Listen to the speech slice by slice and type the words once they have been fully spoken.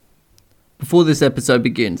Before this episode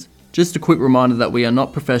begins, just a quick reminder that we are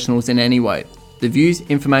not professionals in any way. The views,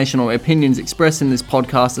 information or opinions expressed in this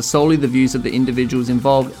podcast are solely the views of the individuals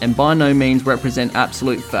involved and by no means represent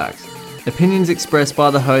absolute facts. Opinions expressed by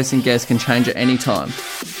the host and guests can change at any time.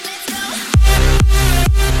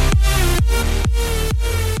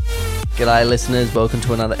 G'day listeners, welcome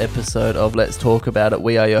to another episode of Let's Talk About It.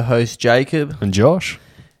 We are your hosts Jacob and Josh.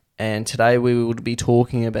 And today we will be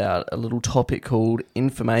talking about a little topic called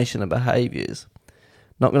information and behaviours.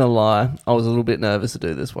 Not going to lie, I was a little bit nervous to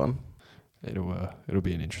do this one. It'll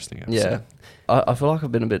be an interesting episode. Yeah, I feel like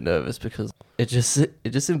I've been a bit nervous because it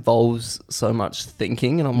just involves so much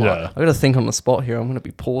thinking, and I'm like, I've got to think on the spot here. I'm going to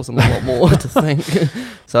be pausing a lot more to think.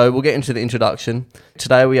 So we'll get into the introduction.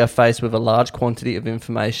 Today we are faced with a large quantity of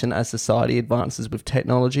information as society advances with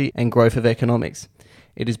technology and growth of economics.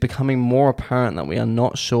 It is becoming more apparent that we are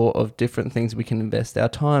not sure of different things we can invest our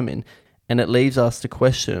time in, and it leaves us to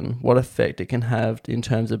question what effect it can have in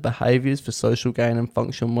terms of behaviours for social gain and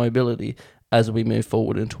functional mobility as we move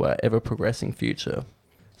forward into our ever-progressing future.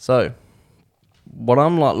 So, what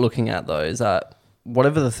I'm looking at though is that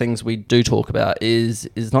whatever the things we do talk about is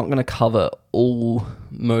not going to cover all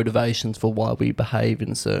motivations for why we behave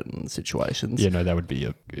in certain situations. Yeah, no, that would be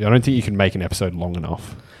I don't think you can make an episode long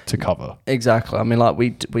enough to cover. Exactly. I mean,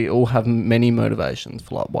 we all have many motivations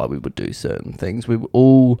for why we would do certain things. We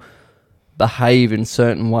all behave in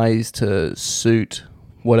certain ways to suit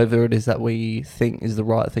whatever it is that we think is the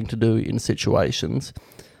right thing to do in situations.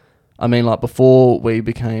 I mean, before we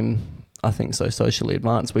became, I think, so socially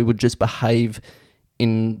advanced, we would just behave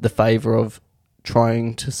in the favour of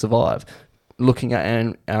trying to survive, looking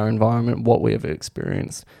at our environment, what we have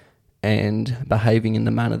experienced, and behaving in the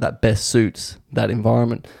manner that best suits that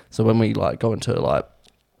environment. So when we go into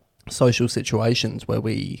social situations where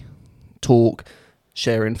we talk,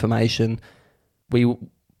 share information, we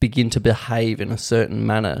begin to behave in a certain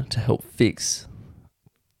manner to help fix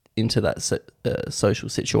into that social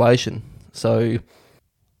situation. So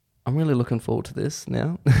I'm really looking forward to this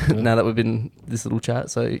now, now that we've been this little chat.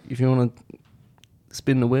 So if you want to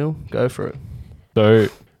spin the wheel, go for it. So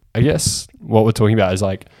I guess what we're talking about is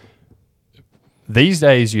these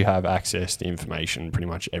days you have access to information pretty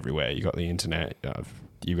much everywhere. You've got the internet,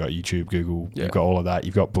 you've got YouTube, Google, You've got all of that.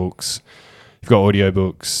 You've got books, you've got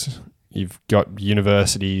audiobooks, you've got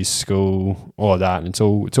universities, school, all of that. And it's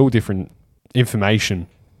all different information.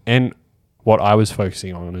 And what I was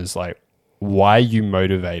focusing on is why are you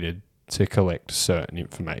motivated to collect certain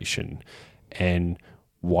information, and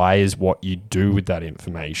why is what you do with that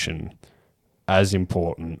information as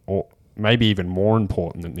important or maybe even more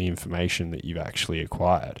important than the information that you've actually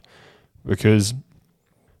acquired? Because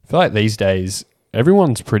I feel like these days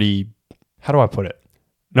everyone's pretty, how do I put it?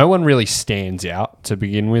 No one really stands out to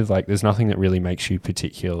begin with. There's nothing that really makes you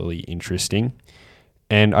particularly interesting.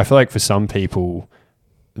 And I feel like for some people,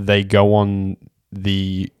 they go on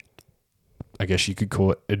the, I guess you could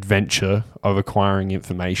call it, adventure of acquiring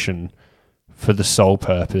information for the sole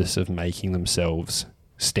purpose of making themselves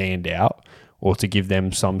stand out or to give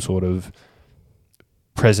them some sort of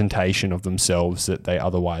presentation of themselves that they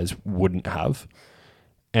otherwise wouldn't have.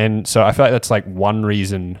 And so I feel like that's one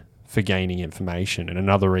reason for gaining information. And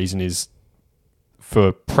another reason is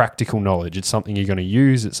for practical knowledge. It's something you're going to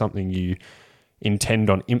use. It's something you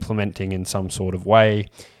intend on implementing in some sort of way.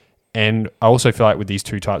 And I also feel like with these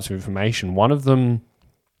two types of information, one of them,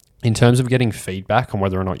 in terms of getting feedback on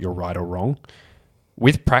whether or not you're right or wrong,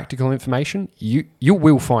 with practical information, you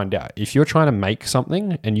will find out. If you're trying to make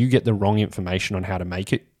something and you get the wrong information on how to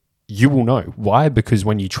make it, you will know. Why? Because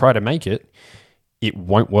when you try to make it, it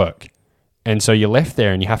won't work. And so you're left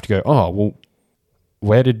there and you have to go, oh, well,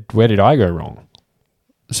 where did I go wrong?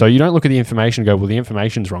 So you don't look at the information and go, well, the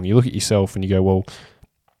information's wrong. You look at yourself and you go, well,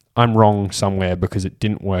 I'm wrong somewhere because it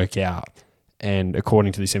didn't work out. And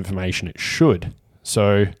according to this information, it should.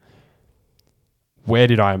 So where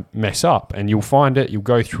did I mess up? And you'll find it, you'll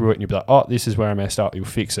go through it and you'll be like, oh, this is where I messed up. You'll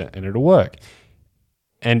fix it and it'll work.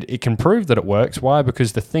 And it can prove that it works. Why?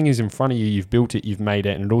 Because the thing is in front of you, you've built it, you've made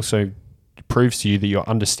it, and it also proves to you that your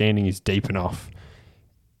understanding is deep enough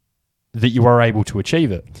that you are able to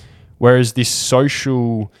achieve it. Whereas this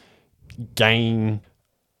social gain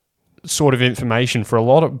sort of information, for a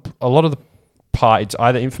lot of the part, it's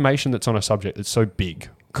either information that's on a subject that's so big,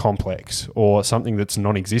 complex, or something that's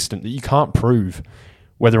non-existent that you can't prove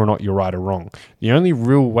whether or not you're right or wrong. The only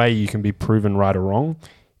real way you can be proven right or wrong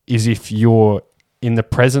is if you're in the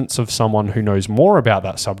presence of someone who knows more about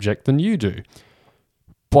that subject than you do.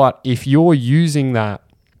 But if you're using that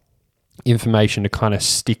information to kind of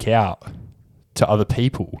stick out to other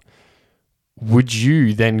people, would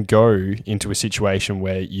you then go into a situation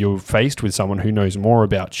where you're faced with someone who knows more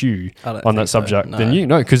about you on that subject than you?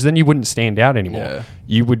 No, because then you wouldn't stand out anymore. Yeah.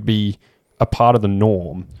 You would be a part of the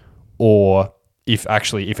norm, or if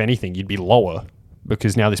anything, you'd be lower,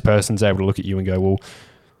 because now this person's able to look at you and go, well,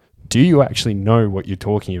 do you actually know what you're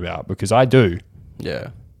talking about? Because I do.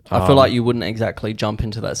 Yeah. I feel like you wouldn't exactly jump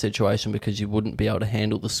into that situation because you wouldn't be able to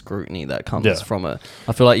handle the scrutiny that comes from it.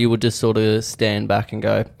 I feel like you would just sort of stand back and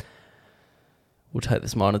go, we'll take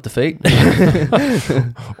this minor defeat.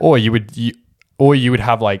 Or you would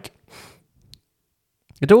have like...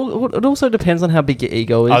 It also depends on how big your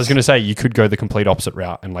ego is. I was going to say, you could go the complete opposite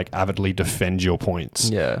route and like avidly defend your points.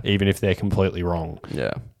 Yeah. Even if they're completely wrong.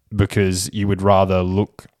 Yeah. Because you would rather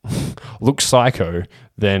look psycho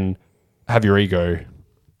than have your ego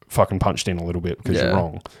fucking punched in a little bit because you're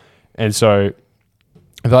wrong. And so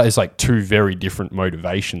that is like two very different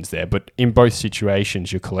motivations there. But in both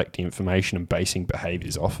situations, you're collecting information and basing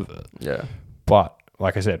behaviors off of it. Yeah. But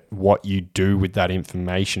like I said, what you do with that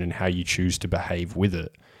information and how you choose to behave with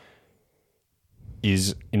it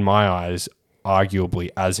is, in my eyes, arguably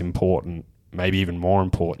as important, maybe even more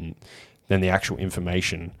important than the actual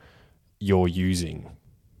information you're using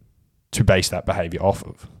to base that behavior off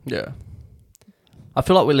of. Yeah. I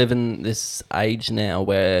feel like we live in this age now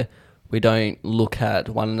where we don't look at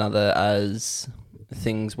one another as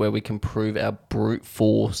things where we can prove our brute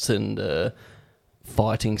force and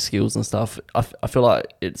fighting skills and stuff. I feel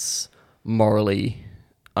like it's morally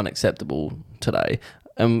unacceptable today.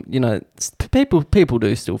 People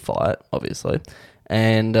do still fight, obviously.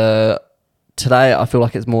 And today I feel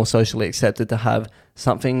like it's more socially accepted to have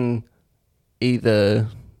something either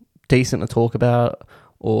decent to talk about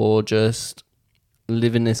or just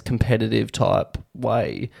live in this competitive type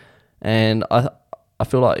way. And I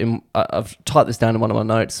feel like I've typed this down in one of my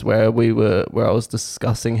notes where I was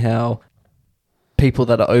discussing how people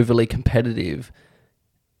that are overly competitive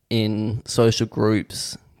in social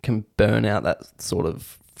groups can burn out that sort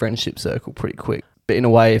of friendship circle pretty quick. But in a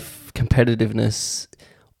way, if competitiveness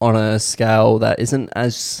on a scale that isn't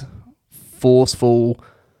as forceful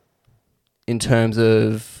in terms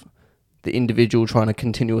of the individual trying to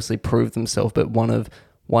continuously prove themselves, but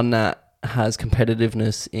one that has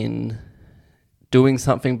competitiveness in doing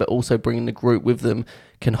something but also bringing the group with them,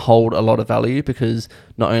 can hold a lot of value, because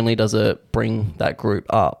not only does it bring that group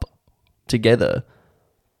up together,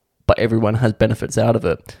 but everyone has benefits out of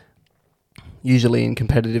it. Usually in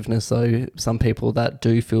competitiveness, though, some people that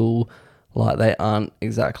do feel like they aren't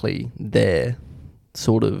exactly there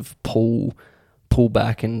sort of pull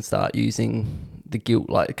back and start using the guilt,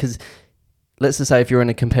 like, because let's just say if you're in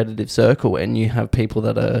a competitive circle and you have people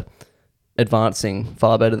that are advancing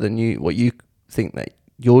far better than you, what you think that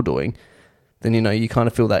you're doing, then, you kind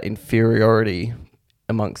of feel that inferiority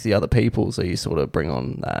amongst the other people. So you sort of bring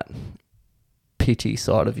on that pity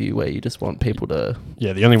side of you where you just want people to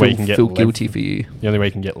the only way you can feel guilty for you. The only way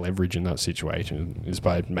you can get leverage in that situation is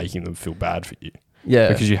by making them feel bad for you. Yeah.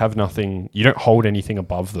 Because you have nothing, you don't hold anything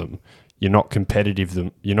above them. You're not competitive.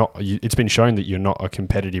 It's been shown that you're not a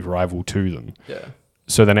competitive rival to them. Yeah.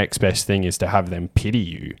 So the next best thing is to have them pity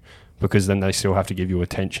you, because then they still have to give you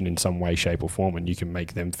attention in some way, shape or form, and you can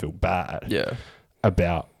make them feel bad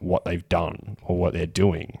about what they've done or what they're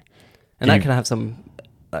doing. And that can have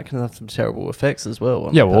some terrible effects as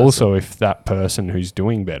well. Also if that person who's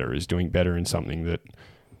doing better is doing better in something that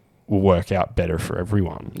will work out better for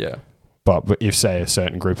everyone. Yeah. But if, say, a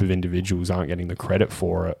certain group of individuals aren't getting the credit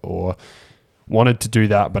for it, or wanted to do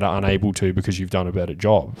that but are unable to because you've done a better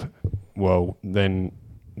job, well, then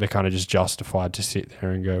they're kind of just justified to sit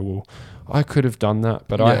there and go, well, I could have done that,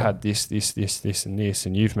 but I had this, and this,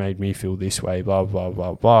 and you've made me feel this way, blah, blah,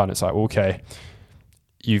 blah, blah. And it's like, okay,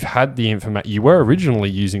 you've had the information. You were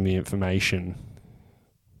originally using the information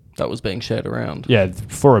that was being shared around. Yeah,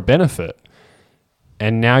 for a benefit.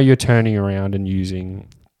 And now you're turning around and using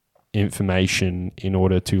information in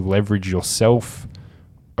order to leverage yourself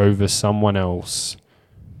over someone else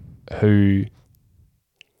who...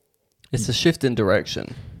 It's a shift in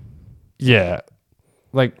direction. Yeah.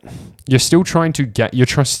 Like, you're still trying to get... You're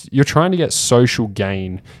trying to get social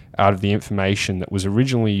gain out of the information that was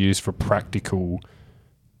originally used for practical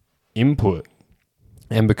input.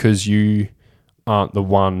 And because you aren't the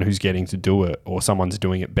one who's getting to do it, or someone's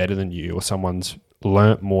doing it better than you, or someone's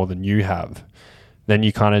learnt more than you have, then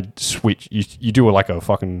you kind of switch. You do like a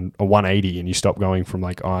 180, and you stop going from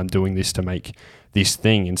like, oh, I'm doing this to make this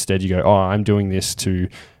thing. Instead, you go, oh, I'm doing this to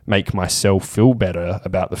make myself feel better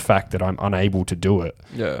about the fact that I'm unable to do it,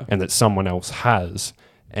 and that someone else has.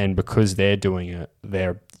 And because they're doing it,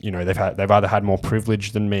 they've either had more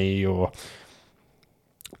privilege than me, or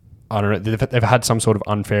I don't know, they've had some sort of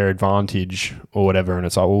unfair advantage or whatever, and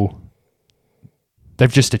it's like, well,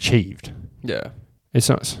 they've just achieved. Yeah. It's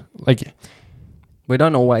not like... We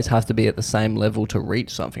don't always have to be at the same level to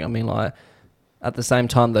reach something. I mean, like, at the same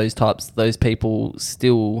time, those people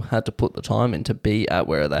still had to put the time in to be at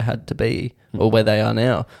where they had to be or where they are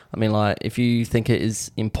now. I mean, like, if you think it is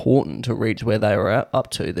important to reach where they were up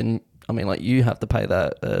to, then, I mean, like, you have to pay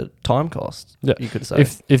that time cost, you could say.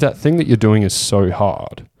 If that thing that you're doing is so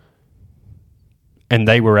hard and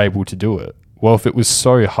they were able to do it, well, if it was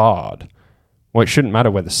so hard, well, it shouldn't matter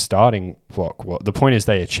where the starting block was. The point is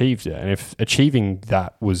they achieved it. And if achieving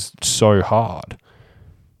that was so hard,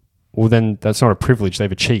 well, then that's not a privilege they've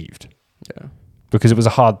achieved. Yeah. Because it was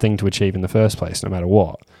a hard thing to achieve in the first place, no matter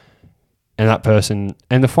what. And that person...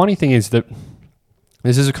 And the funny thing is that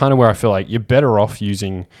this is kind of where I feel like you're better off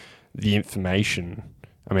using the information.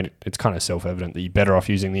 I mean, it's kind of self-evident that you're better off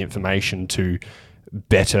using the information to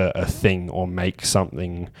better a thing or make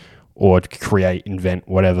something or create, invent,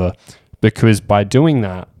 whatever. Because by doing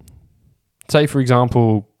that, say, for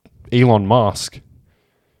example, Elon Musk...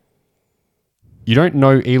 You don't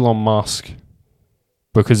know Elon Musk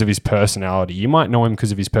because of his personality. You might know him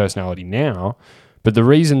because of his personality now, but the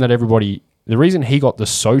reason he got the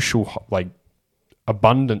social like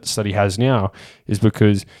abundance that he has now is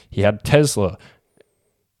because he had Tesla,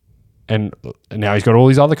 and now he's got all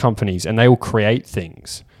these other companies, and they all create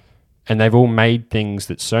things, and they've all made things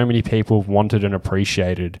that so many people have wanted and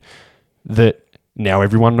appreciated that now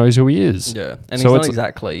everyone knows who he is. Yeah, and so he's not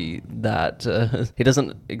exactly that. He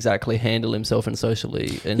doesn't exactly handle himself in social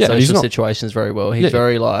situations very well. He's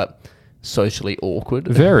very like socially awkward.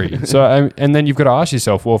 Very. So, and then you've got to ask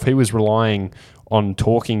yourself, well, if he was relying on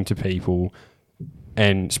talking to people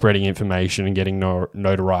and spreading information and getting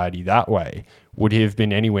notoriety that way, would he have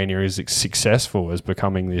been anywhere near as successful as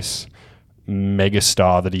becoming this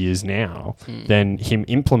megastar that he is now than him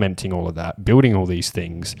implementing all of that, building all these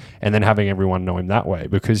things, and then having everyone know him that way?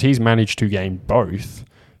 Because he's managed to gain both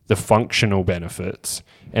the functional benefits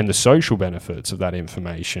and the social benefits of that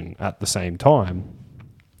information at the same time.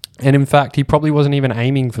 And in fact, he probably wasn't even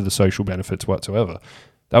aiming for the social benefits whatsoever.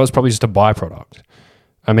 That was probably just a byproduct.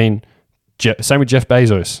 I mean, same with Jeff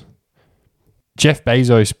Bezos. Jeff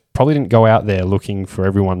Bezos probably didn't go out there looking for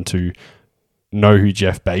everyone to know who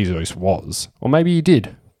Jeff Bezos was. Or maybe he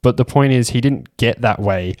did. But the point is, he didn't get that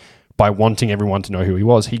way by wanting everyone to know who he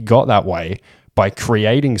was. He got that way by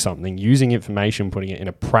creating something, using information, putting it in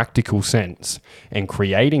a practical sense, and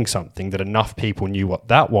creating something that enough people knew what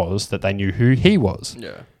that was, that they knew who he was.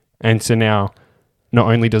 Yeah. And so now, not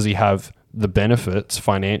only does he have the benefits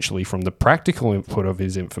financially from the practical input of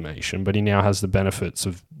his information, but he now has the benefits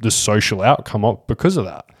of the social outcome because of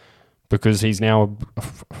that. Because he's now a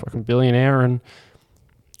fucking billionaire and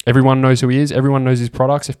everyone knows who he is. Everyone knows his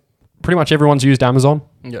products. Pretty much everyone's used Amazon.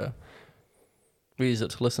 Yeah. We use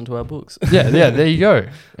it to listen to our books. yeah, there you go.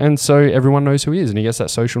 And so everyone knows who he is and he gets that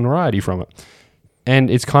social notoriety from it. And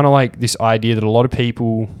it's kind of like this idea that a lot of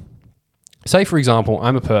people... Say, for example,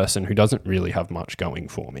 I'm a person who doesn't really have much going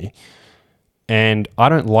for me. And I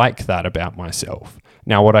don't like that about myself.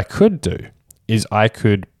 Now, what I could do is I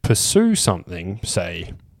could pursue something,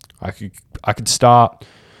 say... I could start,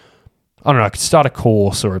 I don't know, I could start a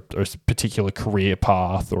course or a particular career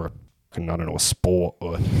path or a sport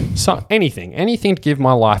or anything to give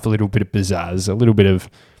my life a little bit of pizzazz, a little bit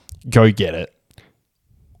of go get it.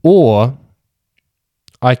 Or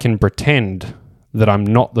I can pretend that I'm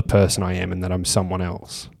not the person I am and that I'm someone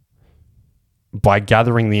else by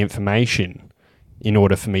gathering the information in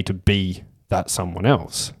order for me to be that someone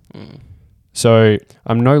else. So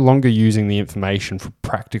I'm no longer using the information for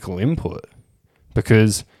practical input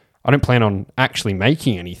because I don't plan on actually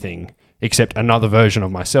making anything except another version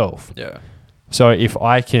of myself. Yeah. So if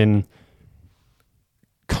I can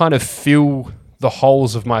kind of fill the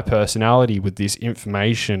holes of my personality with this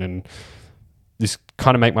information and this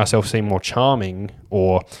kind of make myself seem more charming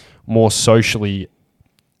or more socially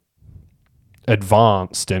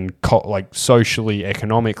advanced and like socially,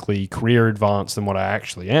 economically, career advanced than what I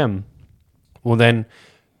actually am, well, then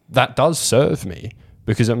that does serve me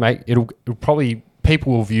because it'll probably,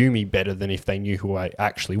 people will view me better than if they knew who I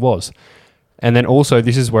actually was. And then also,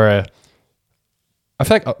 this is where I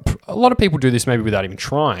feel like a lot of people do this maybe without even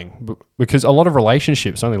trying, because a lot of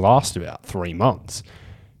relationships only last about 3 months.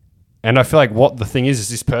 And I feel like what the thing is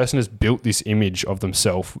this person has built this image of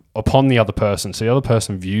themselves upon the other person. So the other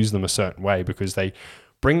person views them a certain way because they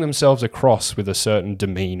bring themselves across with a certain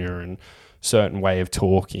demeanor and certain way of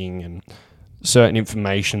talking and certain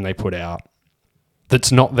information they put out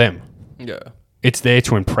that's not them. Yeah. It's there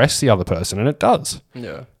to impress the other person, and it does.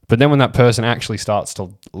 Yeah. But then when that person actually starts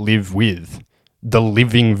to live with the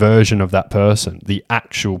living version of that person, the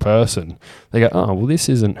actual person, they go, oh, well, this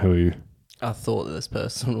isn't who I thought this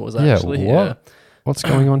person was what? actually. Yeah. What's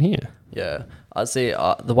going on here? Yeah. I see.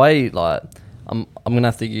 The way, like, I'm gonna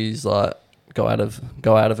have to use, like, go out of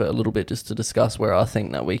it a little bit just to discuss where I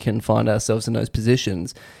think that we can find ourselves in those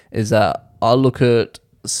positions. Is that I look at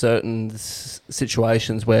certain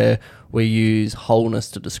situations where we use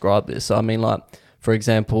wholeness to describe this. So I mean, like, for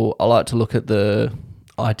example, I like to look at the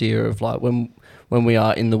idea of, like, when we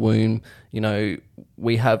are in the womb, you know,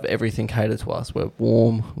 we have everything catered to us. We're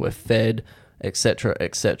warm, we're fed, etc.,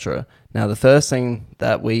 etc. Now, the first thing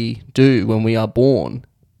that we do when we are born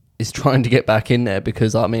is trying to get back in there,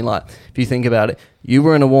 because, I mean, like, if you think about it, you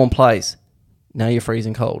were in a warm place, now you're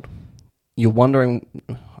freezing cold. You're wondering,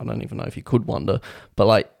 I don't even know if you could wonder, but,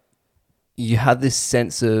 like, you have this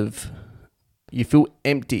sense of, you feel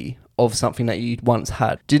empty of something that you once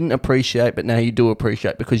had. Didn't appreciate, but now you do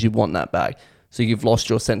appreciate because you want that back. So you've lost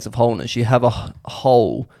your sense of wholeness. You have a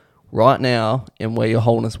hole right now in where your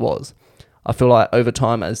wholeness was. I feel like over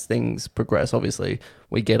time, as things progress, obviously,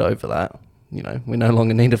 we get over that. You know, we no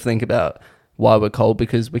longer need to think about why we're cold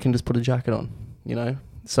because we can just put a jacket on, you know?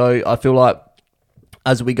 So I feel like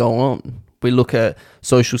as we go on, we look at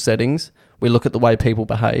social settings, we look at the way people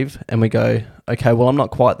behave, and we go, okay, well, I'm not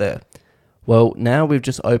quite there. Well, now we've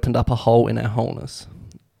just opened up a hole in our wholeness.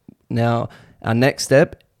 Now, our next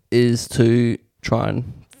step is to try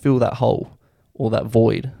and fill that hole or that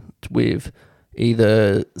void with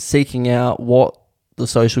either seeking out what the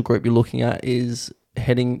social group you're looking at is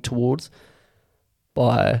heading towards,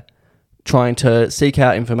 by trying to seek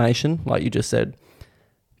out information, like you just said,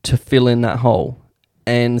 to fill in that hole.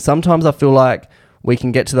 And sometimes I feel like we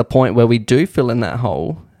can get to the point where we do fill in that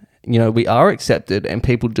hole. You know, we are accepted and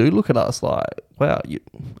people do look at us like, wow,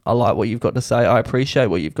 I like what you've got to say. I appreciate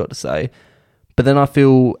what you've got to say. But then I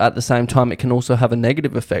feel at the same time it can also have a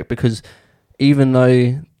negative effect, because even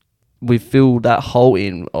though we've filled that hole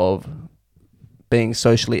in of being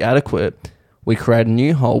socially adequate, we create a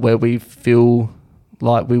new hole where we feel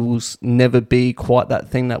like we will never be quite that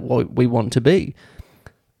thing that we want to be.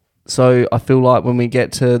 So I feel like when we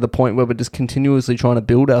get to the point where we're just continuously trying to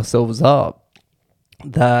build ourselves up,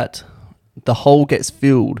 that the hole gets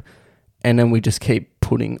filled and then we just keep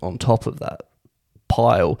putting on top of that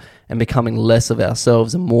pile and becoming less of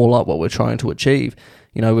ourselves and more like what we're trying to achieve.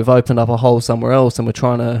 You know, we've opened up a hole somewhere else and we're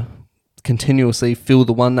trying to continuously fill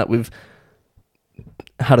the one that we've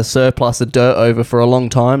had a surplus of dirt over for a long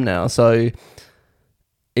time now. So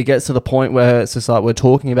it gets to the point where it's just like we're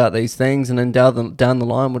talking about these things, and then down the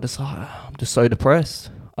line we're just like, I'm just so depressed.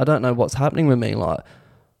 I don't know what's happening with me. Like,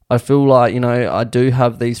 I feel like, you know, I do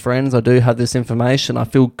have these friends, I do have this information, I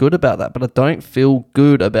feel good about that, but I don't feel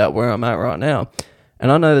good about where I'm at right now.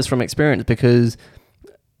 And I know this from experience, because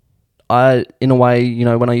I, in a way, you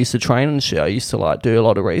know, when I used to train and shit, I used to like do a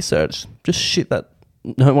lot of research, just shit that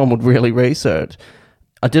no one would really research.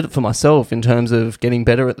 I did it for myself in terms of getting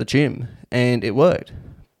better at the gym, and it worked.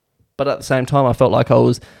 But at the same time, I felt like I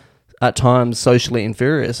was at times socially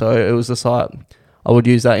inferior. So it was just like I would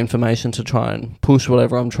use that information to try and push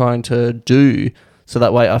whatever I'm trying to do. So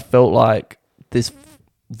that way I felt like this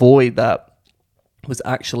void that was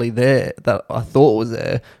actually there, that I thought was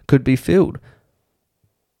there, could be filled.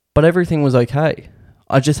 But everything was okay.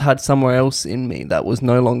 I just had somewhere else in me that was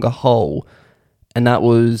no longer whole. And that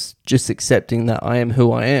was just accepting that I am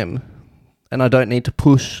who I am. And I don't need to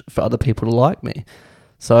push for other people to like me.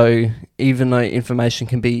 So even though information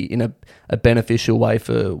can be in a beneficial way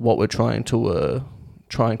for what we're trying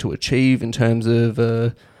to achieve in terms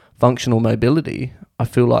of functional mobility, I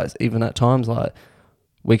feel like even at times like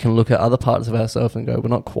we can look at other parts of ourselves and go, we're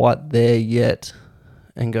not quite there yet,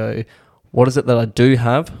 and go, what is it that I do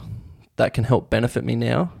have that can help benefit me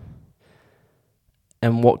now?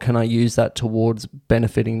 And what can I use that towards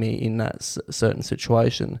benefiting me in that certain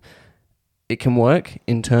situation? It can work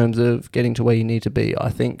in terms of getting to where you need to be. I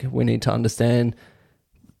think we need to understand,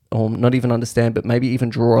 or not even understand, but maybe even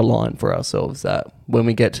draw a line for ourselves that when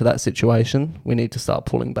we get to that situation, we need to start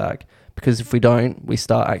pulling back. Because if we don't, we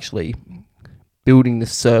start actually building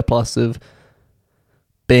this surplus of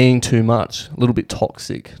being too much, a little bit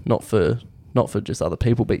toxic, not for just other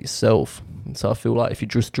people, but yourself. And so I feel like if you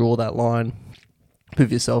just draw that line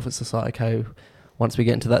with yourself, it's just like, okay, once we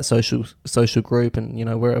get into that social group and, you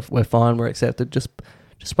know, we're fine, we're accepted, just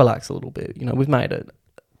relax a little bit. You know, we've made it.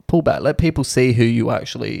 Pull back. Let people see who you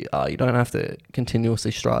actually are. You don't have to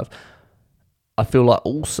continuously strive. I feel like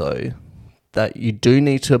also that you do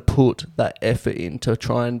need to put that effort in to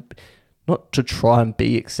not to try and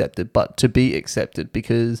be accepted, but to be accepted,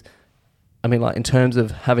 because I mean, like in terms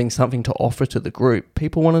of having something to offer to the group,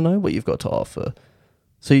 people want to know what you've got to offer.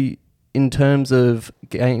 So in terms of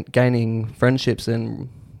gaining friendships and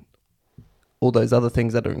all those other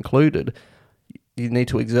things that are included, you need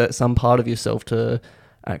to exert some part of yourself to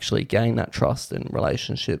actually gain that trust and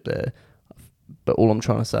relationship there. But all I'm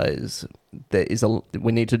trying to say is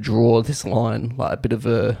we need to draw this line, like a bit of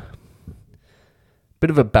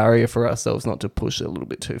a barrier for ourselves, not to push it a little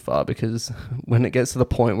bit too far, because when it gets to the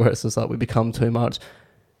point where it's just like we become too much,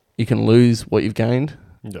 you can lose what you've gained.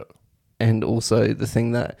 Yeah. And also the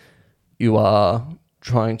thing that you are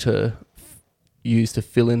trying to use to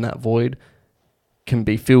fill in that void can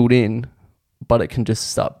be filled in, but it can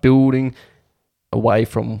just start building away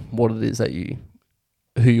from what it is that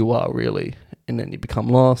who you are really, and then you become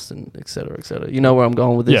lost, and et cetera, et cetera. You know where I'm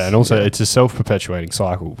going with this? Yeah, and also it's a self-perpetuating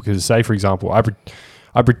cycle, because say, for example,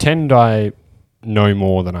 I pretend I know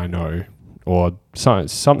more than I know, or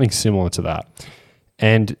something similar to that.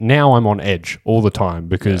 And now I'm on edge all the time,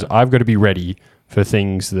 because I've got to be ready for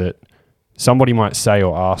things that somebody might say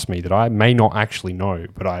or ask me that I may not actually know,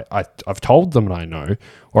 but I've told them I know,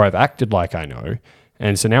 or I've acted like I know.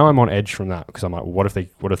 And so now I'm on edge from that, because I'm like, well, what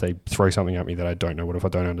if they throw something at me that I don't know? What if I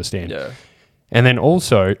don't understand? Yeah. And then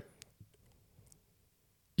also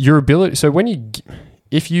your ability. So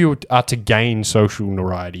if you are to gain social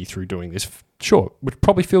notoriety through doing this, sure, which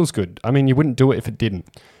probably feels good. I mean, you wouldn't do it if it didn't.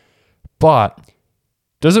 But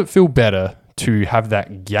does it feel better to have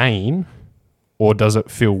that gain, or does it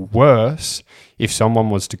feel worse if someone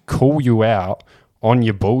was to call you out on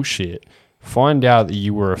your bullshit, find out that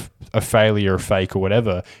you were a failure, a fake, or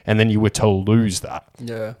whatever, and then you were to lose that?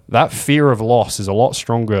 Yeah. That fear of loss is a lot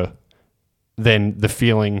stronger than the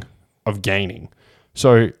feeling of gaining.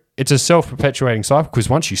 So it's a self-perpetuating cycle, because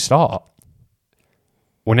once you start,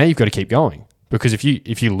 well, now you've got to keep going, because if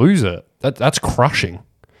you lose it, that's crushing.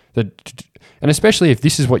 And especially if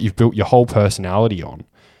this is what you've built your whole personality on.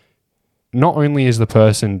 Not only is the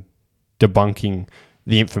person debunking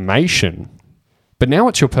the information, but now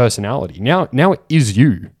it's your personality. Now it is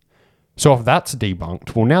you. So if that's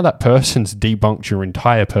debunked, well, now that person's debunked your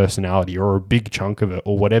entire personality, or a big chunk of it,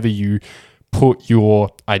 or whatever you put your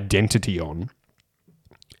identity on,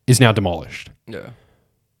 is now demolished. Yeah.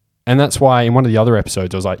 And that's why in one of the other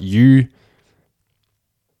episodes, I was like, you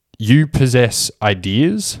possess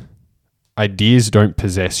ideas. Ideas don't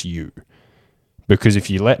possess you. Because if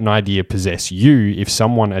you let an idea possess you, if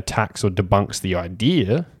someone attacks or debunks the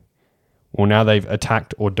idea, well, now they've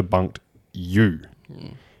attacked or debunked you.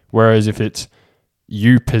 Whereas if it's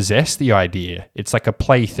you possess the idea, it's like a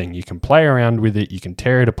play thing. You can play around with it. You can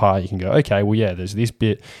tear it apart. You can go, okay, well, yeah, there's this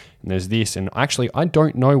bit and there's this. And actually, I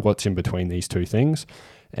don't know what's in between these two things.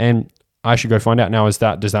 And I should go find out now, does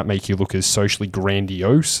that make you look as socially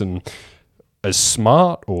grandiose and as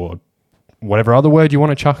smart, or whatever other word you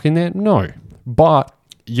want to chuck in there? No. But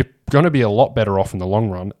you're going to be a lot better off in the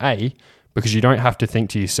long run, A, because you don't have to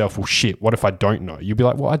think to yourself, well, shit, what if I don't know? You'll be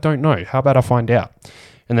like, well, I don't know. How about I find out?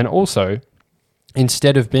 And then also,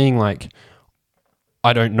 instead of being like,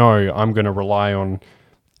 I don't know, I'm going to rely on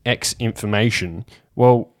X information.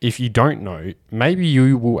 Well, if you don't know, maybe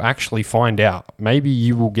you will actually find out. Maybe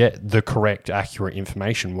you will get the correct, accurate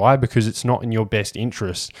information. Why? Because it's not in your best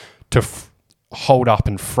interest to hold up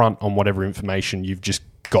and front on whatever information you've just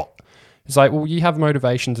got. It's like, well, you have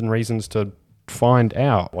motivations and reasons to find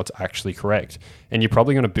out what's actually correct. And you're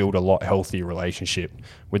probably going to build a lot healthier relationship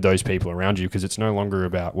with those people around you, because it's no longer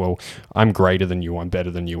about, well, I'm greater than you, I'm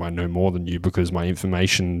better than you, I know more than you because my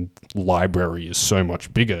information library is so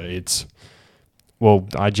much bigger. It's, well,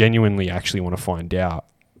 I genuinely actually want to find out.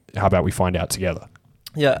 How about we find out together?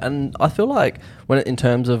 Yeah, and I feel like in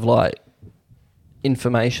terms of like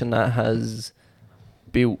information that has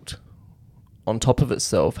built on top of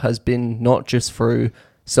itself, has been not just through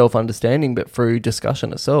self-understanding, but through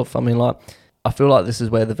discussion itself. I mean, like, I feel like this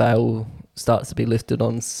is where the veil starts to be lifted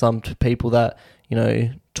on some people that, you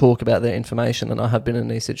know, talk about their information. And I have been in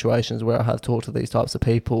these situations where I have talked to these types of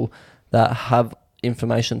people that have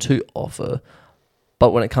information to offer,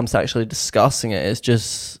 but when it comes to actually discussing it, it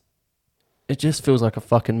just feels like a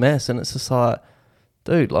fucking mess. And it's just like,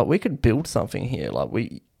 dude, like, we could build something here. Like,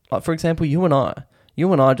 for example, you and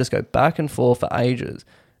I just go back and forth for ages.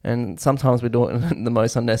 And sometimes we do it in the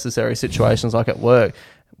most unnecessary situations, like at work.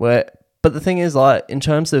 But the thing is, like, in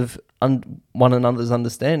terms of one another's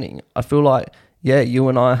understanding, I feel like, yeah, you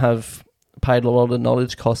and I have paid a lot of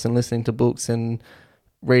knowledge costs in listening to books and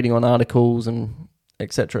reading on articles and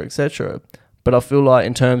et cetera, et cetera. But I feel like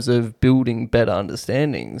in terms of building better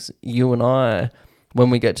understandings, you and I, when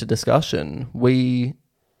we get to discussion, we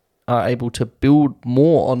are able to build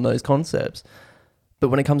more on those concepts. But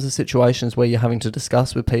when it comes to situations where you're having to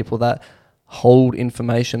discuss with people that hold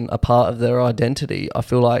information a part of their identity, I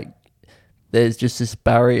feel like there's just this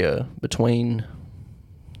barrier between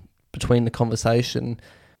the conversation.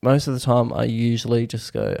 Most of the time, I usually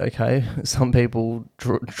just go, okay, some people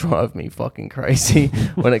drive me fucking crazy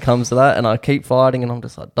when it comes to that, and I keep fighting, and I'm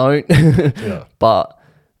just like, don't. Yeah. But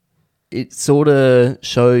it sort of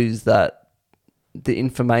shows that the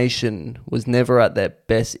information was never at their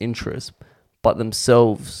best interest, but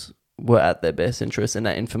themselves were at their best interest, and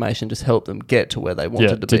that information just helped them get to where they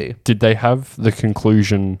wanted to be. Did they have the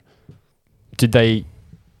conclusion? Did they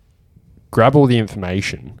grab all the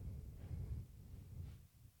information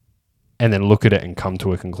and then look at it and come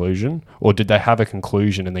to a conclusion? Or did they have a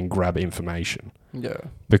conclusion and then grab information? Yeah.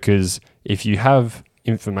 Because if you have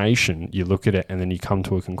information, you look at it and then you come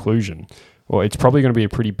to a conclusion, well, it's probably going to be a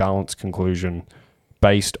pretty balanced conclusion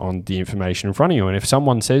based on the information in front of you. And if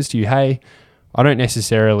someone says to you, hey, I don't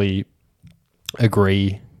necessarily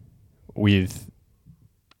agree with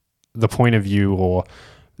the point of view or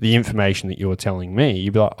the information that you're telling me,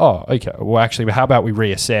 you'd be like, oh, okay, well, actually, how about we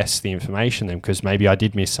reassess the information then? Because maybe I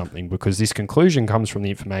did miss something, because this conclusion comes from the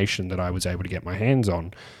information that I was able to get my hands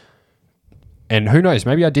on. And who knows,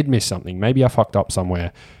 maybe I did miss something. Maybe I fucked up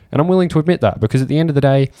somewhere. And I'm willing to admit that, because at the end of the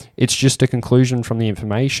day, it's just a conclusion from the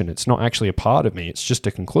information. It's not actually a part of me. It's just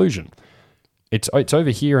a conclusion. It's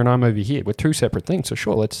over here and I'm over here. We're two separate things. So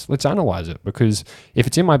sure, let's analyze it, because if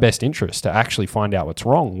it's in my best interest to actually find out what's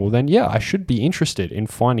wrong, well then, yeah, I should be interested in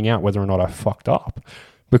finding out whether or not I fucked up.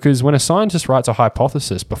 Because when a scientist writes a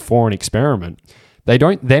hypothesis before an experiment, they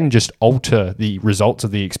don't then just alter the results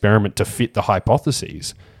of the experiment to fit the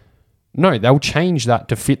hypotheses. No, they'll change that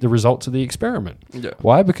to fit the results of the experiment. Yeah.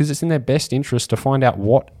 Why? Because it's in their best interest to find out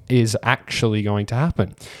what is actually going to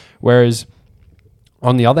happen. Whereas,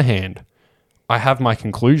 on the other hand, I have my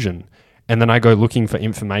conclusion and then I go looking for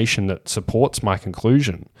information that supports my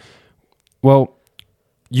conclusion. Well,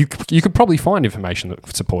 you could probably find information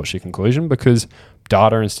that supports your conclusion, because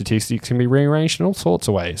data and statistics can be rearranged in all sorts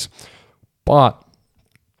of ways. But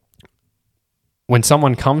when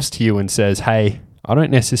someone comes to you and says, hey, I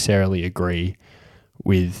don't necessarily agree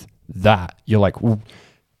with that, you're like, well,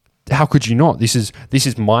 how could you not? This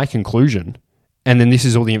is my conclusion, and then this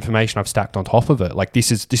is all the information I've stacked on top of it. Like,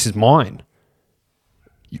 this is mine.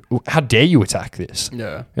 How dare you attack this?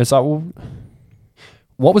 Yeah. It's like, well,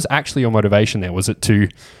 what was actually your motivation there? Was it to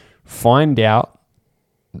find out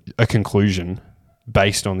a conclusion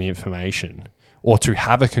based on the information, or to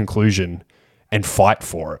have a conclusion and fight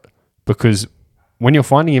for it? Because when you're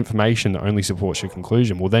finding information that only supports your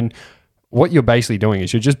conclusion, well then what you're basically doing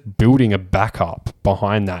is you're just building a backup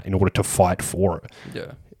behind that in order to fight for it.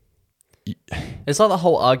 Yeah. It's like the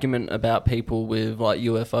whole argument about people with like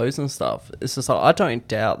UFOs and stuff. It's just like, I don't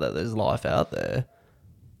doubt that there's life out there.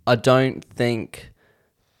 I don't think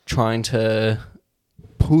trying to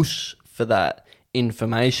push for that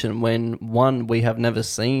information when, one, we have never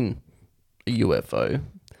seen a UFO,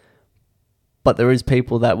 but there is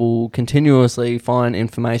people that will continuously find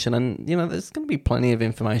information, and you know, there's going to be plenty of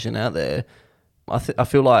information out there. I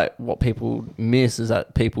feel like what people miss is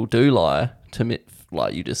that people do lie to,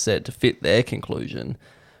 like you just said, to fit their conclusion,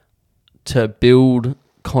 to build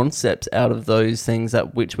concepts out of those things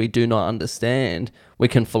that which we do not understand. We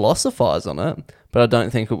can philosophize on it, but I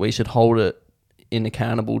don't think that we should hold it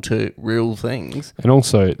accountable to real things. And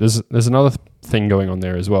also, there's another thing going on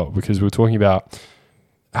there as well, because we're talking about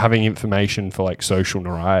having information for like social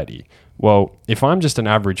notoriety. Well, if I'm just an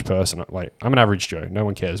average person, like I'm an average Joe, no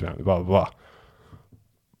one cares about me, blah, blah, blah.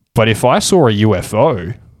 But if I saw a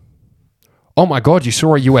UFO, oh my God, you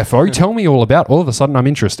saw a UFO? Tell me all about it. All of a sudden, I'm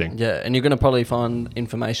interesting. Yeah, and you're going to probably find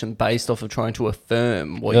information based off of trying to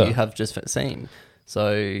affirm what you have just seen.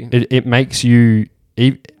 So it makes you,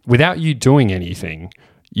 without you doing anything,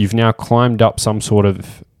 you've now climbed up some sort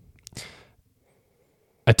of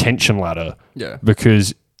attention ladder. Yeah.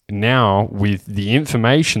 Because now with the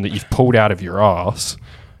information that you've pulled out of your ass,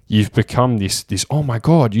 you've become this, oh my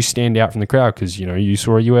God, you stand out from the crowd because, you know, you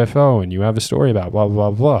saw a UFO and you have a story about blah,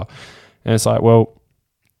 blah, blah. And it's like, well,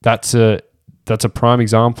 that's a prime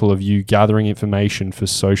example of you gathering information for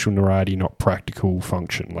social notoriety, not practical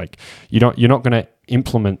function. Like you're not going to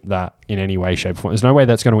implement that in any way, shape, or form. There's no way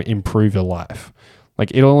that's going to improve your life.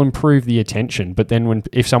 Like it'll improve the attention, but then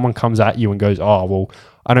if someone comes at you and goes, oh, well,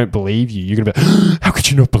 I don't believe you, you're going to be, how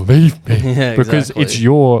could you not believe me? Yeah, because exactly.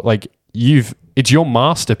 It's your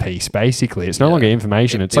masterpiece, basically. It's no longer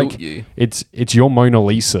information. It's like, it's your Mona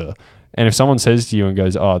Lisa. And if someone says to you and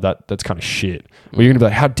goes, oh, that's kind of shit, well, you're going to be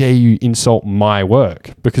like, how dare you insult my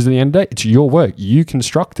work? Because at the end of the day, it's your work. You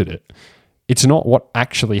constructed it. It's not what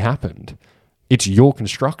actually happened. It's your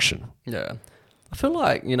construction. Yeah. I feel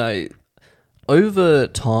like, over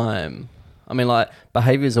time, I mean, like,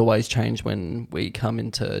 behaviours always change when we come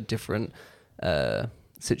into different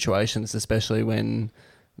situations, especially when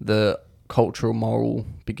the cultural moral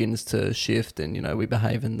begins to shift and, we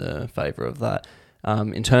behave in the favour of that.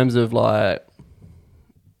 In terms of, like,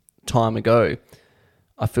 time ago,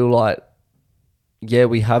 I feel like, yeah,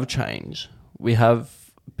 we have changed. We have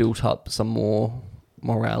built up some more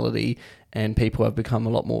morality and people have become a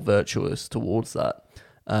lot more virtuous towards that.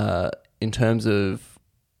 In terms of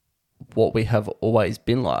what we have always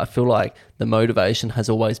been like, I feel like the motivation has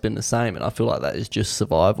always been the same, and I feel like that is just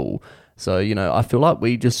survival. So, I feel like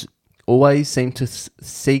we just always seem to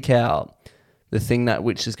seek out the thing that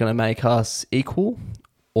which is going to make us equal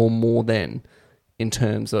or more than in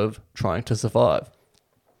terms of trying to survive.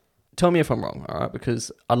 Tell me if I'm wrong, all right?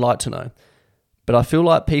 Because I'd like to know. But I feel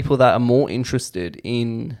like people that are more interested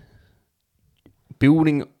in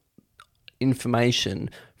building information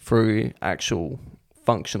through actual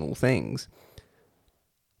functional things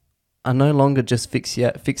are no longer just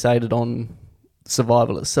fixated on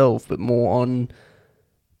survival itself, but more on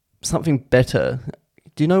something better.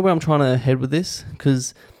 Do you know where I'm trying to head with this?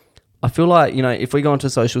 Because I feel like, if we go into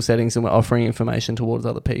social settings and we're offering information towards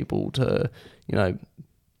other people to,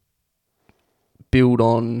 build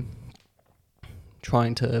on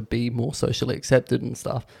trying to be more socially accepted and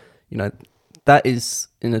stuff, that is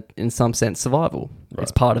in some sense survival. Right.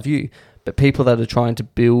 It's part of you. But people that are trying to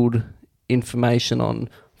build information on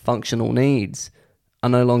functional needs are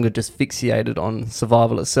no longer just fixated on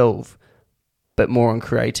survival itself, but more on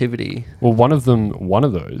creativity. Well, one of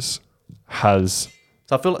those has...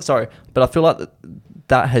 So I feel like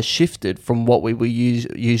that has shifted from what we were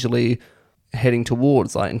usually heading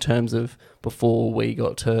towards, like in terms of before we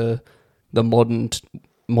got to the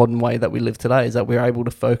modern way that we live today, is that we're able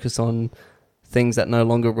to focus on things that no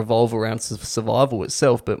longer revolve around survival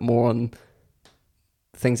itself, but more on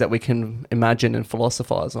things that we can imagine and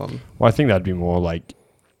philosophize on. Well, I think that'd be more like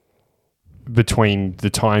between the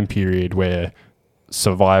time period where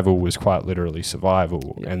survival was quite literally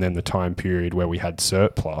survival, and then the time period where we had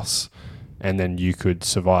surplus, and then you could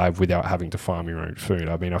survive without having to farm your own food.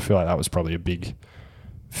 I mean, I feel like that was probably a big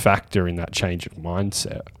factor in that change of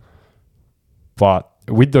mindset. But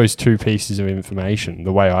with those two pieces of information,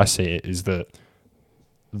 the way I see it is that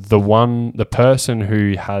the person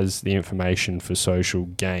who has the information for social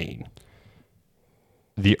gain,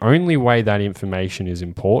 the only way that information is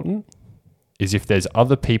important is if there's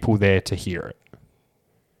other people there to hear it.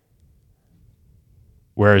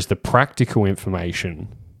 Whereas the practical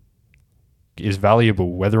information is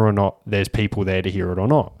valuable whether or not there's people there to hear it or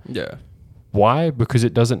not. Yeah. Why? Because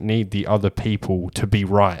it doesn't need the other people to be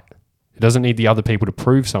right. It doesn't need the other people to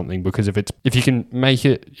prove something, because if you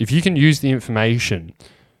can use the information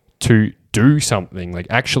to do something, like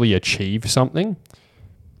actually achieve something,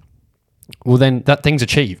 well then that thing's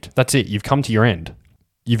achieved. That's it. You've come to your end.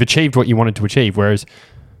 You've achieved what you wanted to achieve. Whereas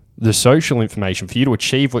the social information, for you to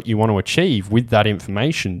achieve what you want to achieve with that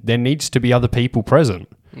information, there needs to be other people present.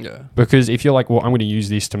 Yeah. Because if you're like, well, I'm going to use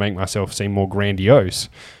this to make myself seem more grandiose,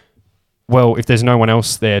 well, if there's no one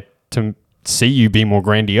else there to see you be more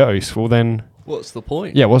grandiose, well then... What's the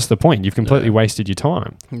point? Yeah, what's the point? You've completely wasted your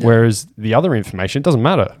time. Yeah. Whereas the other information, it doesn't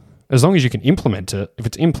matter. As long as you can implement it, if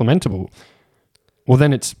it's implementable, well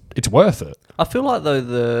then it's worth it. I feel like though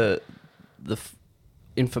the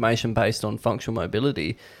information based on functional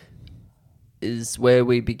mobility is where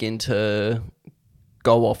we begin to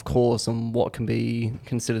go off course on what can be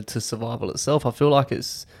considered to survival itself. I feel like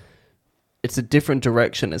it's a different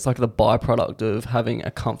direction. It's like the byproduct of having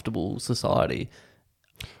a comfortable society.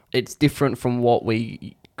 It's different from what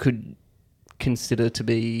we could consider to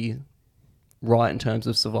be right in terms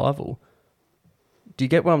of survival. Do you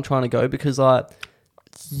get where I'm trying to go? Because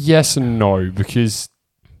yes and no, because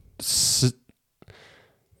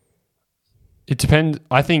it depends.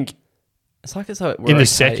 I think it's like we're in the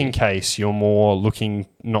second case, you're more looking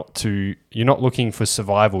you're not looking for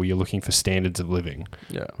survival, you're looking for standards of living.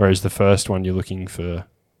 Yeah. Whereas the first one, you're looking for,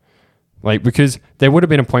 because there would have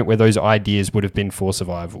been a point where those ideas would have been for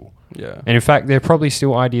survival. Yeah. And in fact, there are probably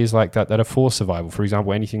still ideas like that are for survival. For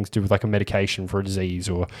example, anything to do with like a medication for a disease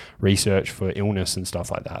or research for illness and stuff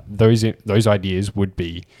like that. Those ideas would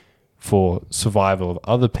be for survival of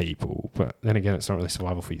other people. But then again, it's not really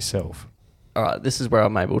survival for yourself. All right, this is where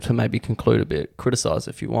I'm able to maybe conclude a bit, criticize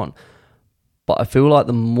if you want. But I feel like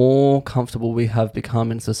the more comfortable we have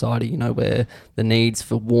become in society, where the needs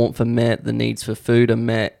for warmth are met, the needs for food are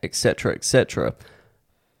met, etc.,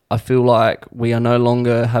 I feel like we are no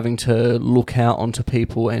longer having to look out onto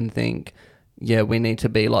people and think, yeah, we need to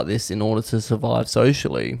be like this in order to survive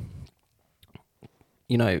socially.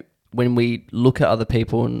 You know, when we look at other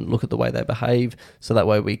people and look at the way they behave, so that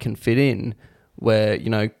way we can fit in, where, you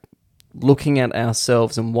know, looking at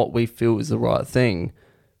ourselves and what we feel is the right thing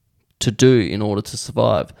to do in order to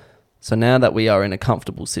survive. So now that we are in a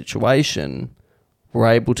comfortable situation, we're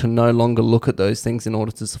able to no longer look at those things in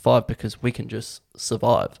order to survive, because we can just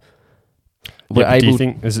survive. Do you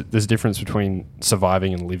think there's a difference between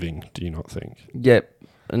surviving and living? Do you not think? Yeah,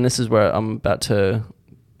 and this is where I'm about to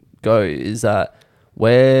go, is that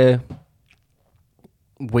where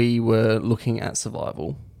we were looking at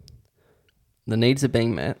survival, the needs are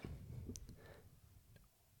being met.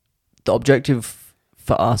 The objective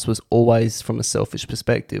for us was always from a selfish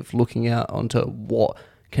perspective, looking out onto what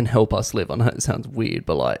can help us live. I know it sounds weird,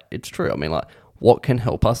 but like, it's true. I mean, like, what can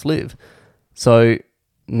help us live? So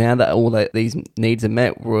now that all these needs are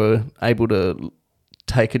met, we're able to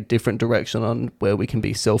take a different direction on where we can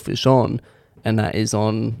be selfish on, and that is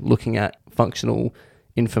on looking at functional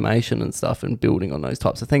information and stuff and building on those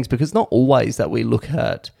types of things, because not always that we look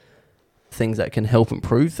at things that can help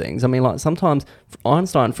improve things. I mean, like, sometimes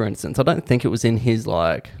Einstein, for instance, I don't think it was in his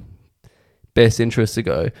like best interest to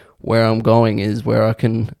go, where I'm going is where I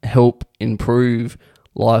can help improve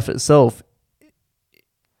life itself.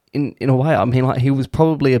 In a way, I mean, like, he was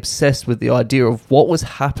probably obsessed with the idea of what was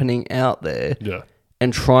happening out there,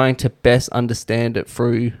 and trying to best understand it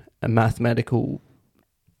through a mathematical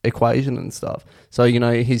equation and stuff. So, you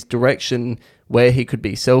know, his direction where he could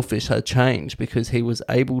be selfish had changed because he was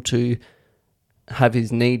able to have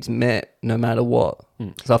his needs met no matter what.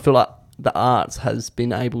 So I feel like the arts has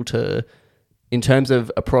been able to, in terms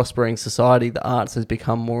of a prospering society, the arts has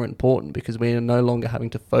become more important because we are no longer having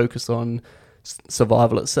to focus on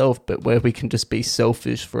survival itself, but where we can just be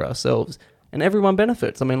selfish for ourselves, and everyone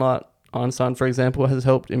benefits. I mean, like, Einstein, for example, has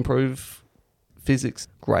helped improve physics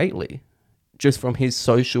greatly just from his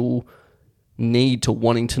social need to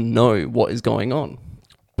wanting to know what is going on.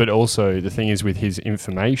 But also the thing is with his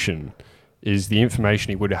information is the information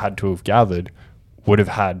he would have had to have gathered would have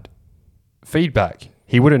had feedback.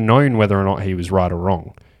 He would have known whether or not he was right or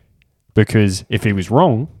wrong, because if he was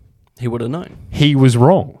wrong, he would have known he was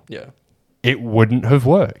wrong. Yeah. It wouldn't have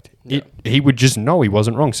worked. Yeah. He would just know he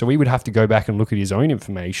wasn't wrong. So he would have to go back and look at his own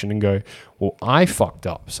information and go, well, I fucked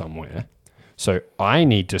up somewhere, so I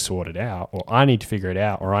need to sort it out, or I need to figure it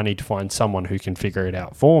out, or I need to find someone who can figure it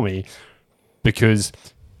out for me, because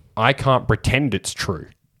I can't pretend it's true.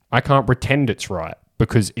 I can't pretend it's right,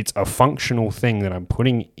 because it's a functional thing that I'm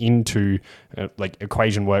putting into like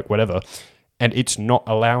equation work, whatever, and it's not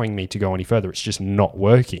allowing me to go any further. It's just not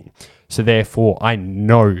working. So therefore, I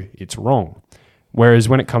know it's wrong. Whereas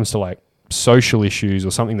when it comes to like social issues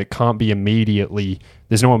or something that can't be immediately,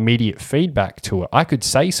 there's no immediate feedback to it. I could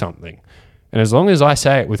say something, and as long as I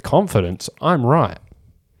say it with confidence, I'm right.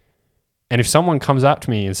 And if someone comes up to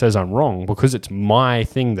me and says I'm wrong, because it's my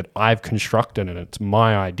thing that I've constructed and it's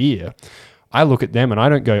my idea, I look at them and I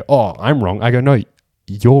don't go, oh, I'm wrong. I go, no,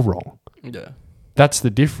 you're wrong. Yeah. That's the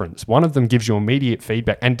difference. One of them gives you immediate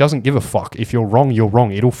feedback and doesn't give a fuck. If you're wrong, you're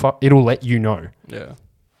wrong. It'll let you know. Yeah.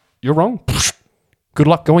 You're wrong. Good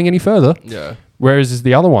luck going any further. Yeah. Whereas is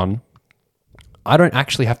the other one, I don't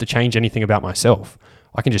actually have to change anything about myself.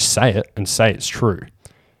 I can just say it and say it's true.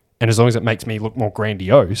 And as long as it makes me look more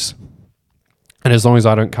grandiose, and as long as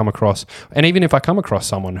I don't come across, and even if I come across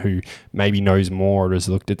someone who maybe knows more or has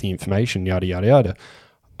looked at the information, yada, yada, yada,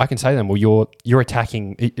 I can say to them, well, you're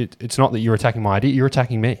attacking, it's not that you're attacking my idea, you're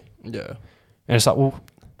attacking me. Yeah. And it's like, well,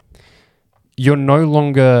 you're no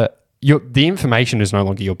longer, the information is no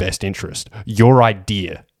longer your best interest. Your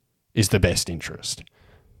idea is the best interest.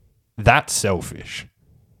 That's selfish.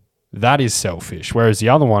 That is selfish. Whereas the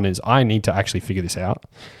other one is, I need to actually figure this out.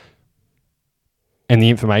 And the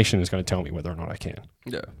information is going to tell me whether or not I can.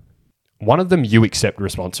 Yeah. One of them, you accept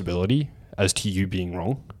responsibility as to you being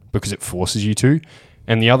wrong because it forces you to.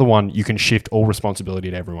 And the other one, you can shift all responsibility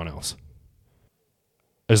to everyone else.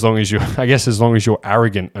 As long as you're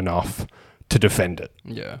arrogant enough to defend it.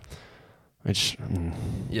 Yeah. Which,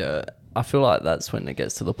 Yeah. I feel like that's when it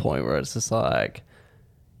gets to the point where it's just like,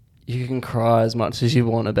 you can cry as much as you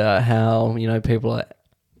want about how, you know, people are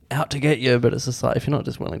out to get you, but it's just like, if you're not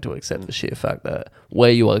just willing to accept the sheer fact that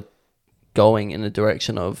where you are going in the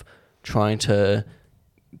direction of trying to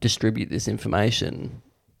distribute this information,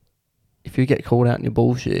 if you get called out in your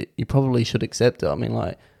bullshit, you probably should accept it. I mean,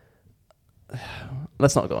 like,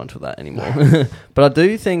 let's not go into that anymore. But I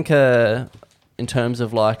do think in terms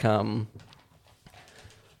of like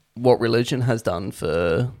what religion has done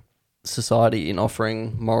for society in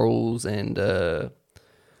offering morals and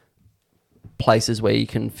places where you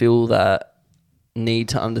can feel that need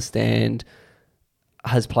to understand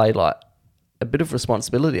has played like a bit of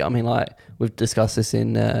responsibility. I mean, like we've discussed this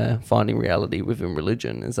in Finding Reality within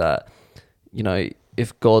Religion, is that, you know,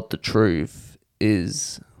 if God, the truth,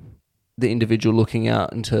 is the individual looking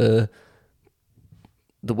out into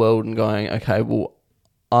the world and going, okay, well,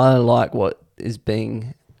 I like what is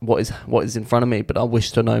in front of me, but I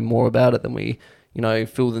wish to know more about it, then we, you know,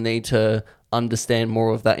 feel the need to understand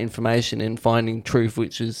more of that information, and finding truth,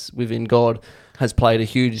 which is within God, has played a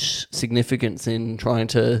huge significance in trying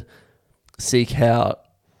to seek out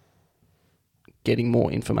getting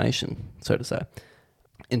more information, so to say.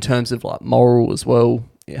 In terms of like moral as well,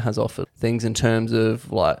 it has offered things in terms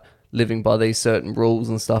of like living by these certain rules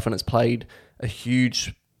and stuff, and it's played a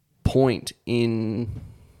huge point in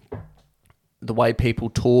the way people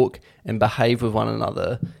talk and behave with one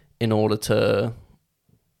another in order to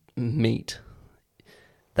meet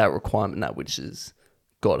that requirement, that which is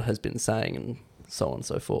God has been saying, and so on and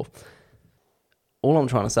so forth. All I'm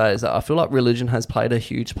trying to say is that I feel like religion has played a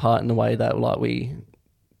huge part in the way that like we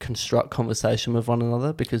construct conversation with one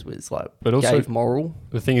another, because it's like, but also gave moral.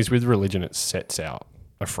 The thing is, with religion, it sets out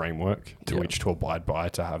a framework to which to abide by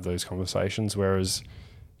to have those conversations, whereas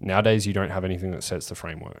nowadays you don't have anything that sets the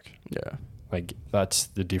framework. Yeah. Like, that's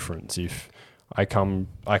the difference. If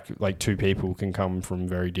like two people can come from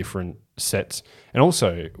very different sets. And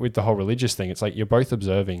also with the whole religious thing, it's like you're both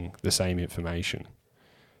observing the same information.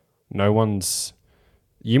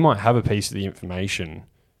 You might have a piece of the information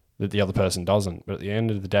that the other person doesn't, but at the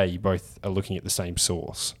end of the day, you both are looking at the same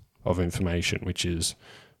source of information, which is,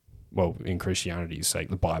 well, in Christianity's sake,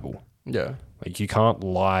 the Bible. Yeah. Like, you can't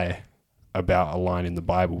lie about a line in the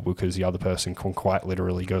Bible because the other person can quite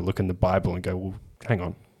literally go look in the Bible and go, well, hang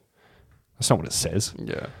on, that's not what it says.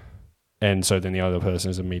 Yeah. And so then the other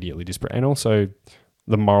person is immediately disparate. And also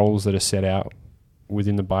the morals that are set out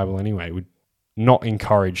within the Bible anyway would not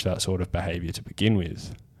encourage that sort of behavior to begin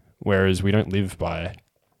with. Whereas we don't live by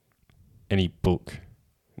any book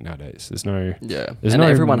nowadays.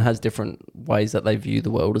 Everyone has different ways that they view the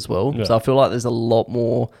world as well. Yeah. So I feel like there's a lot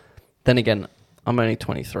more. Then again, I'm only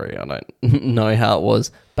 23. I don't know how it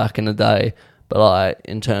was back in the day, but like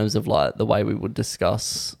in terms of like the way we would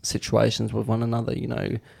discuss situations with one another, you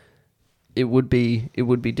know, it would be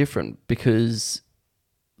different, because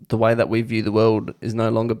the way that we view the world is no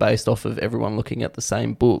longer based off of everyone looking at the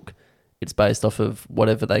same book. It's based off of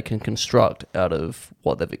whatever they can construct out of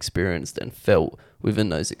what they've experienced and felt within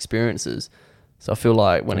those experiences. So I feel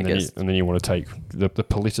like when and then you want to take the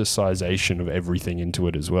politicization of everything into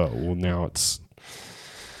it as well. Well, now it's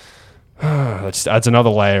that just adds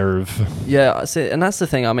another layer of... Yeah, and that's the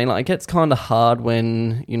thing. I mean, like, it gets kind of hard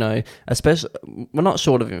when, you know, especially, we're not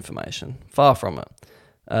short of information, far from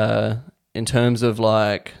it. In terms of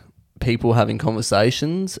like people having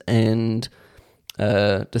conversations and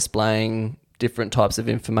displaying different types of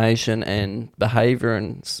information and behavior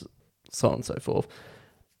and so on and so forth,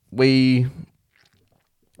 we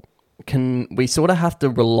sort of have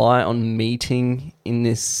to rely on meeting in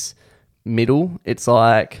this middle. It's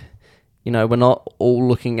like, you know, we're not all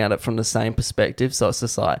looking at it from the same perspective. So it's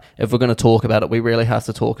just like, if we're going to talk about it, we really have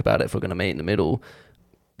to talk about it if we're going to meet in the middle.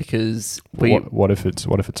 Because what if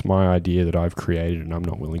it's my idea that I've created and I'm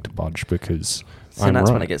not willing to budge because I'm that's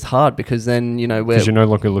right? When it gets hard, because then, you know, because you're no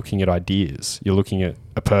longer looking at ideas, you're looking at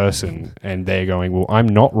a person and they're going, well, I'm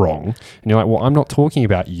not wrong, and you're like, well, I'm not talking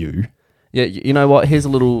about you. Yeah, you know what? Here's a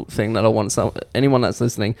little thing that I want anyone that's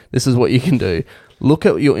listening. This is what you can do: look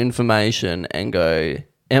at your information and go,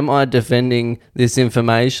 am I defending this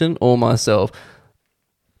information or myself?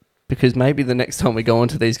 Because maybe the next time we go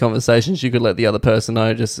into these conversations, you could let the other person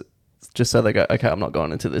know, just so they go, okay, I'm not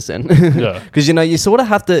going into this then. Yeah. Because, you know, you sort of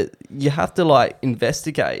have to like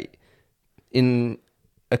investigate in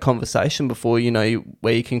a conversation before, you know,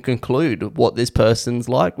 where you can conclude what this person's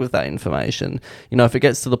like with that information. You know, if it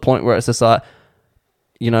gets to the point where it's just like,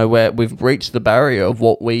 you know, where we've reached the barrier of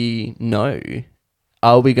what we know,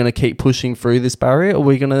 are we going to keep pushing through this barrier, or are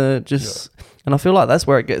we going to just... Yeah. And I feel like that's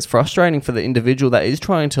where it gets frustrating for the individual that is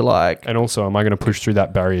trying to like... And also, am I going to push through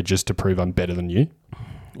that barrier just to prove I'm better than you?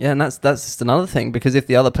 Yeah, and that's just another thing, because if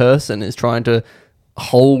the other person is trying to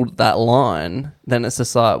hold that line, then it's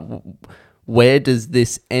just like, where does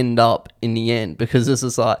this end up in the end? Because it's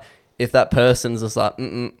just like, if that person's just like,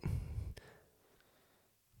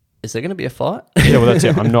 is there going to be a fight? Yeah, well, that's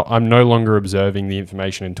it. I'm no longer observing the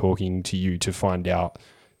information and talking to you to find out,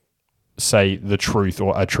 say, the truth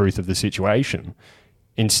or a truth of the situation.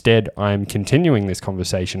 Instead, I'm continuing this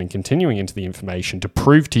conversation and continuing into the information to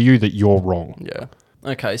prove to you that you're wrong. Yeah.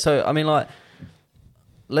 Okay, so I mean, like,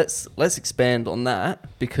 let's expand on that,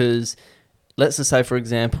 because let's just say, for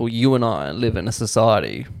example, you and I live in a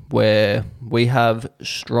society where we have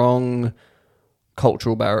strong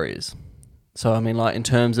cultural barriers. So, I mean, like, in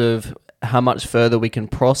terms of how much further we can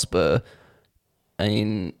prosper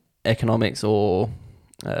in economics or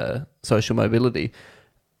social mobility.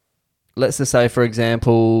 Let's just say, for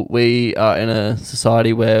example, we are in a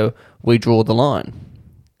society where we draw the line,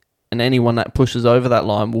 and anyone that pushes over that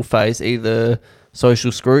line will face either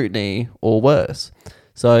social scrutiny or worse.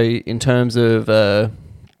 So in terms of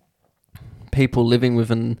people living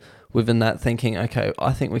within that, thinking, okay,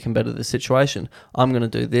 I think we can better the situation. I'm going to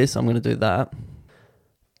do this. I'm going to do that.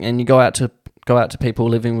 And you go out to people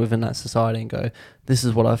living within that society and go, this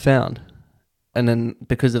is what I found. And then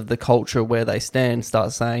because of the culture where they stand,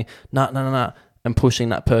 start saying, no, and pushing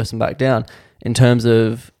that person back down. In terms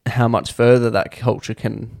of how much further that culture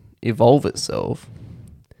can evolve itself,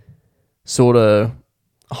 sort of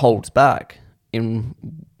holds back in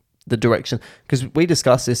the direction. Because we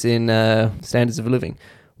discussed this in Standards of Living,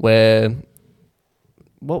 where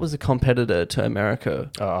what was the competitor to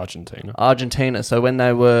America? Argentina. So when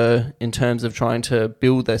they were, in terms of trying to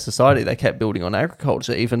build their society, they kept building on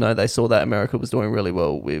agriculture, even though they saw that America was doing really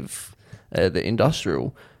well with the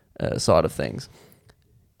industrial side of things.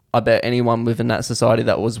 I bet anyone within that society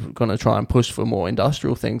that was going to try and push for more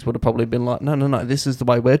industrial things would have probably been like, no, this is the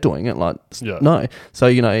way we're doing it. Like, no. So,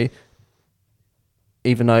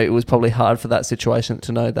 even though it was probably hard for that situation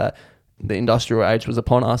to know that the industrial age was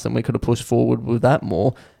upon us and we could have pushed forward with that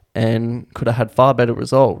more and could have had far better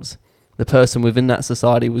results, the person within that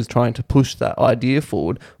society was trying to push that idea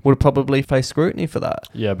forward would have probably faced scrutiny for that.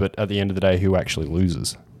 Yeah, but at the end of the day, who actually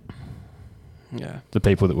loses? Yeah. The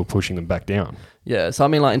people that were pushing them back down. Yeah, so I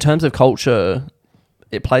mean, like, in terms of culture,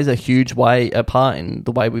 it plays a huge part in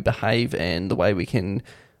the way we behave and the way we can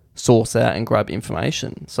source out and grab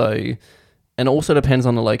information. So, and it also depends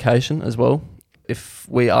on the location as well. If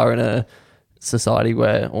we are in a society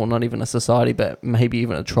where, or not even a society, but maybe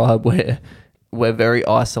even a tribe where we're very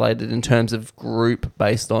isolated in terms of group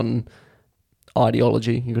based on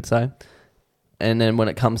ideology, you could say. And then when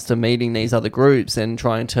it comes to meeting these other groups and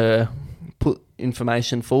trying to put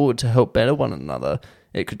information forward to help better one another,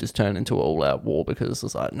 it could just turn into an all-out war, because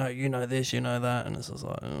it's like, no, you know this, you know that, and it's just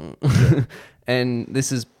like, yeah. And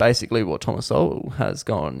this is basically what Thomas Sowell has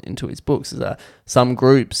gone into his books, is that some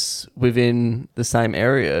groups within the same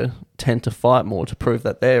area tend to fight more to prove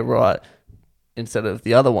that they're right instead of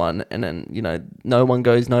the other one, and then, no one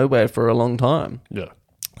goes nowhere for a long time. Yeah.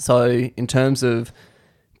 So in terms of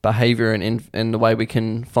behavior and the way we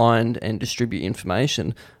can find and distribute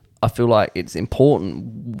information, I feel like it's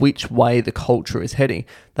important which way the culture is heading.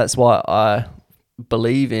 That's why I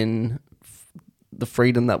believe in the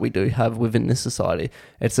freedom that we do have within this society.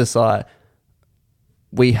 It's just like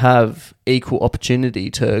we have equal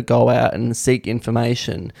opportunity to go out and seek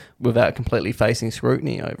information without completely facing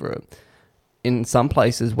scrutiny over it. In some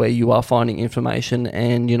places where you are finding information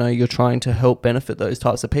and, you're trying to help benefit those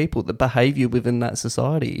types of people, the behavior within that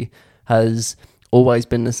society has always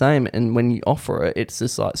been the same, and when you offer it, it's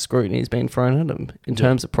just like scrutiny is being thrown at them. In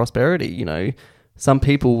terms of prosperity, some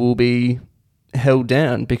people will be held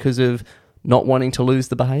down because of not wanting to lose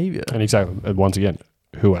the behavior. And exactly, once again,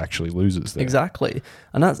 who actually loses there? Exactly.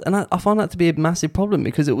 And I find that to be a massive problem,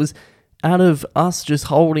 because it was out of us just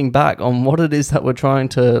holding back on what it is that we're trying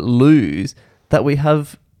to lose that we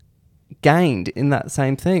have gained in that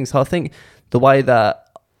same thing. So I think the way that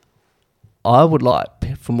I would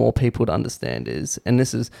like for more people to understand is, and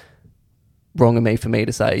this is wrong of me for me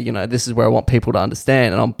to say, this is where I want people to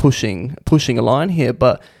understand, and I'm pushing a line here,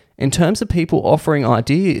 but in terms of people offering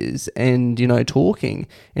ideas and, talking,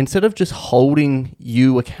 instead of just holding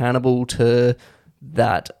you accountable to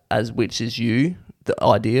that as which is you, the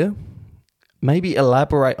idea, maybe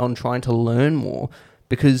elaborate on trying to learn more,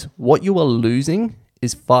 because what you are losing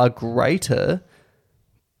is far greater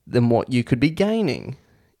than what you could be gaining.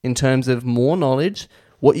 In terms of more knowledge,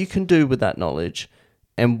 what you can do with that knowledge,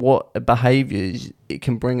 and what behaviours it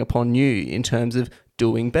can bring upon you in terms of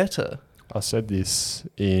doing better. I said this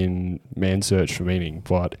in Man's Search for Meaning,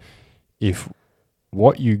 but if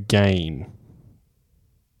what you gain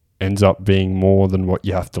ends up being more than what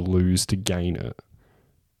you have to lose to gain it,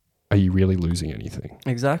 are you really losing anything?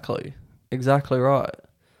 Exactly right.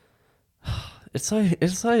 It's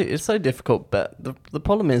so difficult, but the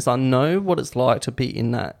problem is I know what it's like to be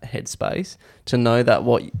in that headspace, to know that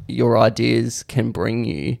what your ideas can bring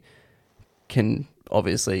you can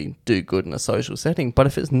obviously do good in a social setting, but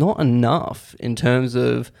if it's not enough in terms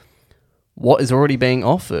of what is already being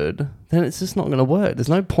offered, then it's just not going to work. There's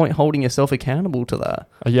no point holding yourself accountable to that.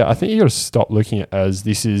 Yeah, I think you got to stop looking at it as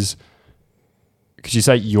this is because you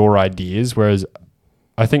say your ideas, whereas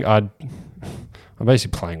I think I'm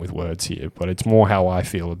basically playing with words here, but it's more how I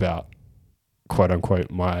feel about quote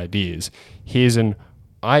unquote my ideas. Here's an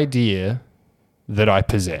idea that I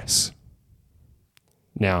possess.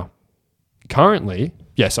 Now, currently,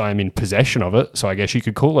 yes, I am in possession of it, so I guess you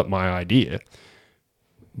could call it my idea,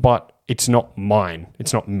 but it's not mine.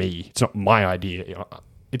 It's not me. It's not my idea.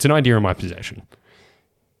 It's an idea in my possession.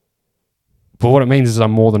 But what it means is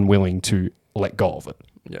I'm more than willing to let go of it.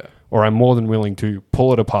 Yeah. Or I'm more than willing to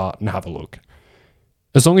pull it apart and have a look.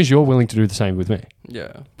 As long as you're willing to do the same with me.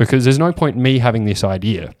 Yeah. Because there's no point in me having this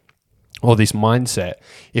idea or this mindset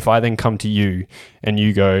if I then come to you and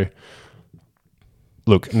you go,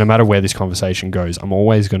 look, no matter where this conversation goes, I'm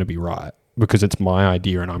always going to be right because it's my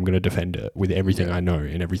idea and I'm going to defend it with everything I know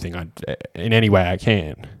and everything in any way I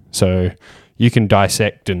can. So you can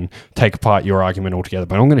dissect and take apart your argument altogether,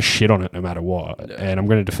 but I'm going to shit on it no matter what, and I'm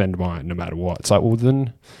going to defend mine no matter what. It's like, well,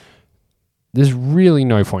 then there's really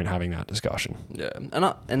no point having that discussion. Yeah,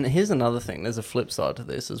 and here's another thing. There's a flip side to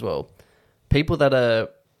this as well. People that are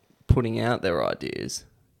putting out their ideas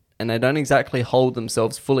and they don't exactly hold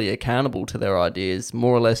themselves fully accountable to their ideas,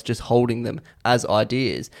 more or less just holding them as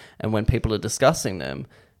ideas. And when people are discussing them,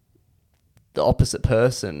 the opposite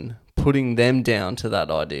person putting them down to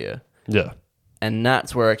that idea. Yeah. And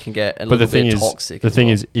that's where it can get a little bit toxic. The thing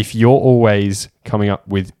is, if you're always coming up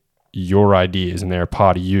with your ideas and they're a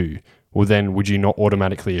part of you, well, then would you not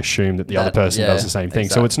automatically assume that the other person does the same thing?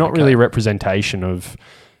 Exactly. So it's not really a representation of...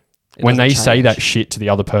 When they say that shit to the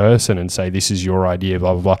other person and say, this is your idea,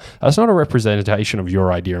 blah, blah, blah, that's not a representation of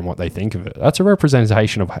your idea and what they think of it. That's a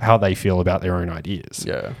representation of how they feel about their own ideas.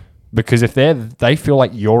 Yeah. Because if they feel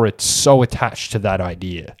like you're so attached to that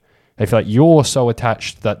idea, they feel like you're so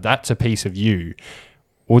attached that that's a piece of you,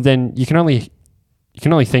 well, then you can only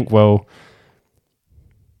think, well,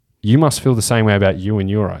 you must feel the same way about you and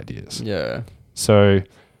your ideas. Yeah. So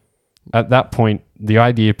at that point, the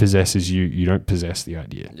idea possesses you. You don't possess the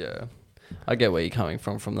idea. Yeah. I get where you're coming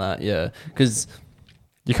from that. Yeah. Because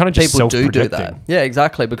you kind of just people do that. Yeah,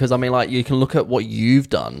 exactly. Because I mean, like, you can look at what you've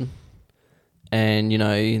done and, you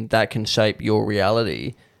know, that can shape your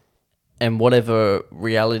reality. And whatever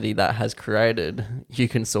reality that has created, you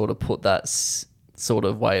can sort of put that sort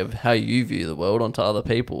of way of how you view the world onto other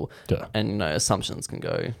people. Yeah. And, you know, assumptions can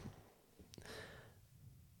go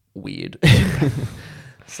weird.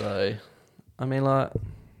 So, I mean, like...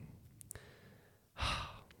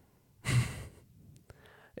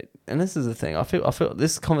 And this is the thing. I feel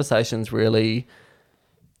this conversation's really...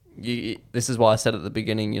 this is why I said at the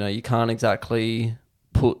beginning, you know, you can't exactly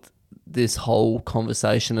put this whole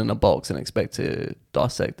conversation in a box and expect to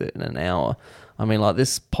dissect it in an hour. I mean, like,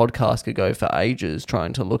 this podcast could go for ages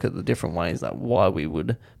trying to look at the different ways that why we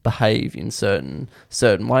would behave in certain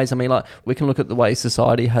ways. I mean, like, we can look at the way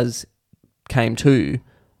society has came to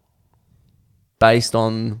based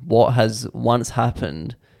on what has once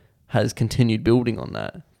happened, has continued building on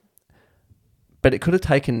that. But it could have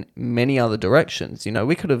taken many other directions. You know,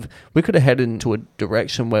 we could have headed into a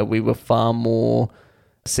direction where we were far more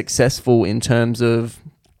successful in terms of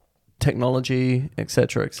technology,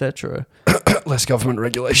 etc., etc. Less government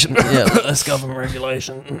regulation. Yeah, less government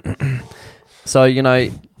regulation. So, you know,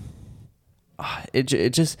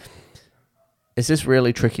 it's just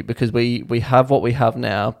really tricky because we have what we have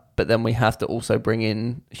now, but then we have to also bring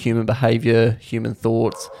in human behavior, human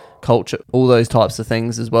thoughts, culture, all those types of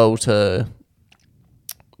things as well to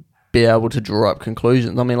be able to draw up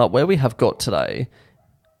conclusions. I mean, like, where we have got today,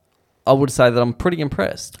 I would say that I'm pretty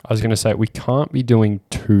impressed. I was going to say, we can't be doing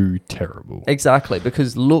too terrible. Exactly,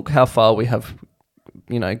 because look how far we have,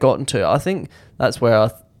 you know, gotten to. I think that's where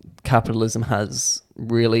our capitalism has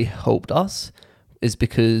really helped us, is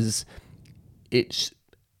because it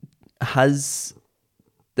has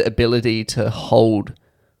the ability to hold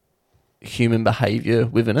human behavior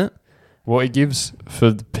within it. Well, it gives,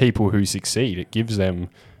 for the people who succeed, it gives them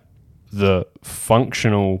the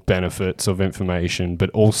functional benefits of information, but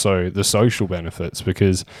also the social benefits,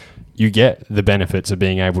 because you get the benefits of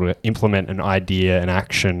being able to implement an idea, an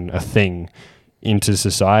action, a thing into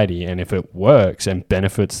society. And if it works and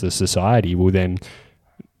benefits the society, well then,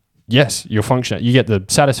 yes, you get the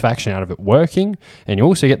satisfaction out of it working, and you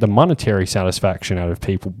also get the monetary satisfaction out of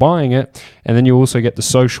people buying it, and then you also get the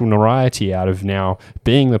social notoriety out of now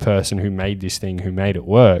being the person who made this thing, who made it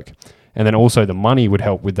work. And then also the money would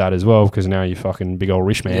help with that as well, because now you're fucking big old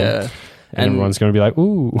rich man. Yeah. And everyone's going to be like,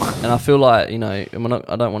 ooh. And I feel like, you know,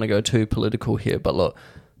 I don't want to go too political here, but look,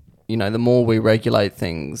 you know, the more we regulate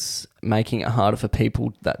things, making it harder for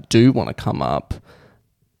people that do want to come up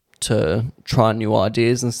to try new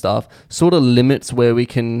ideas and stuff, sort of limits where we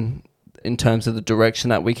can in terms of the direction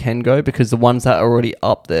that we can go, because the ones that are already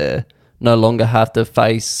up there no longer have to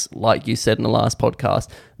face, like you said in the last podcast,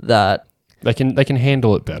 that they can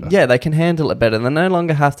handle it better. Yeah, they can handle it better. They no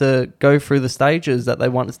longer have to go through the stages that they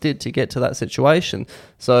once did to get to that situation.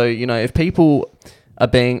 So, if people are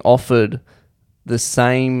being offered the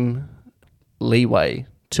same leeway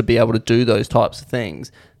to be able to do those types of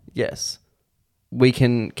things, yes, we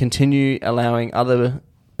can continue allowing other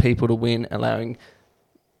people to win, allowing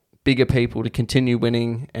bigger people to continue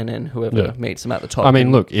winning, and then whoever meets them at the top. I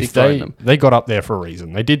mean, look, if they got up there for a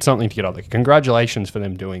reason, they did something to get up there. Congratulations for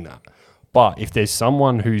them doing that. But if there's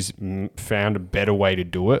someone who's found a better way to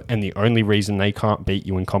do it, and the only reason they can't beat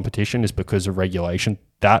you in competition is because of regulation,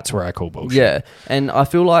 that's where I call bullshit. Yeah, and I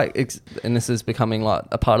feel like, and this is becoming like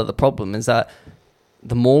a part of the problem, is that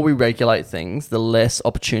the more we regulate things, the less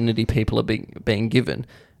opportunity people are being given.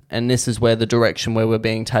 And this is where the direction where we're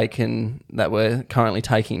being taken, that we're currently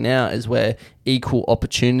taking now, is where equal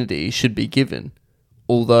opportunity should be given.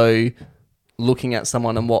 Although looking at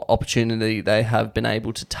someone and what opportunity they have been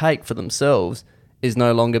able to take for themselves is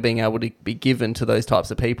no longer being able to be given to those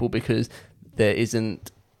types of people, because the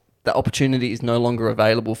opportunity is no longer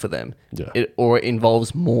available for them. Yeah. It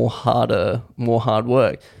involves more hard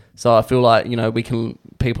work. So I feel like,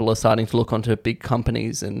 people are starting to look onto big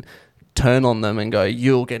companies and turn on them and go,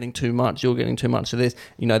 you're getting too much of this.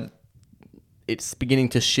 It's beginning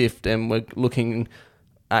to shift, and we're looking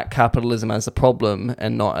at capitalism as a problem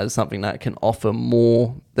and not as something that can offer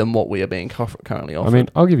more than what we are being currently offered. I mean,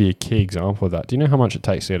 I'll give you a key example of that. Do you know how much it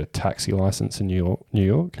takes to get a taxi license in New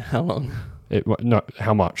York? How long?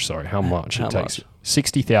 How much it takes. Much?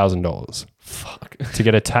 $60,000. Fuck. To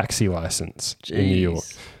get a taxi license Jeez. in New York.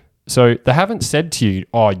 So they haven't said to you,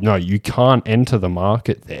 oh, no, you can't enter the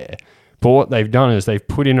market there. But what they've done is they've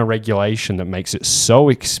put in a regulation that makes it so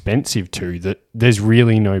expensive that there's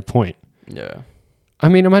really no point. Yeah. I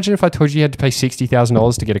mean, imagine if I told you had to pay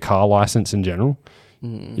 $60,000 to get a car license in general.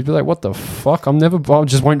 You'd be like, what the fuck? I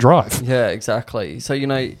just won't drive. Yeah, exactly. So,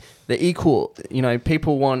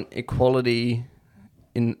 people want equality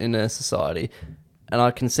in a society. And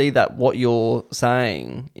I can see that what you're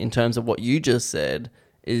saying in terms of what you just said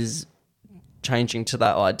is changing to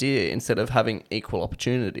that idea instead of having equal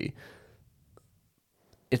opportunity.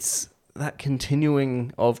 It's that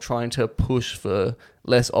continuing of trying to push for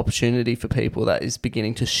less opportunity for people that is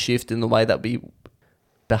beginning to shift in the way that we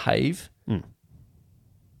behave,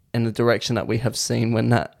 and the direction that we have seen when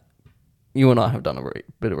that you and I have done a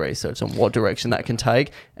bit of research on what direction that can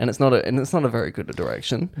take, and it's not a very good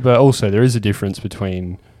direction. But also there is a difference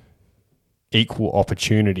between equal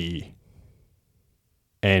opportunity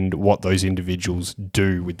and what those individuals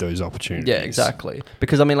do with those opportunities. Yeah, exactly.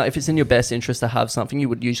 Because, if it's in your best interest to have something, you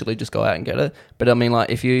would usually just go out and get it. But,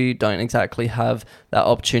 if you don't exactly have that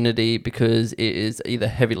opportunity because it is either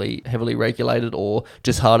heavily regulated or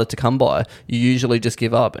just harder to come by, you usually just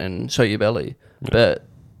give up and show your belly. Yeah. But,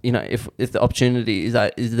 if the opportunity is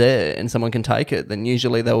there and someone can take it, then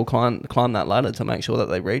usually they will climb that ladder to make sure that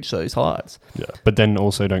they reach those heights. Yeah, but then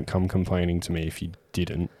also don't come complaining to me if you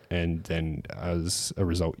didn't, and then as a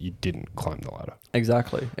result you didn't climb the ladder.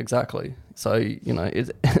 Exactly. So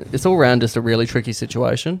it's all around just a really tricky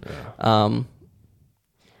situation. Yeah.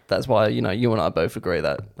 That's why you and I both agree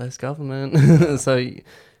that less government. So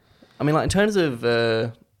in terms of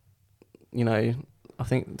I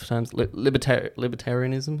think the term's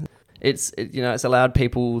libertarianism. It's allowed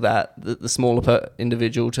people that the smaller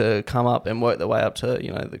individual to come up and work their way up to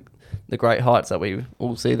the great heights that we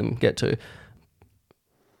all see them get to.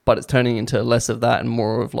 But it's turning into less of that and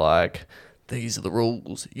more of like, these are the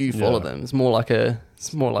rules, you follow them. It's more like an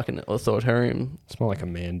authoritarian. It's more like a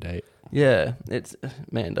mandate. Yeah, it's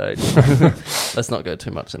mandate. Let's not go too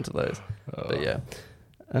much into those. But yeah.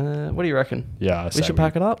 What do you reckon? Yeah, we should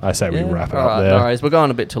pack it up. I say we wrap it up there. No worries. We're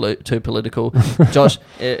going a bit too political. Josh,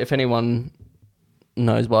 if anyone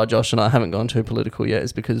knows why Josh and I haven't gone too political yet,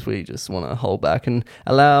 it's because we just want to hold back and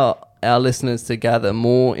allow our listeners to gather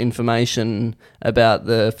more information about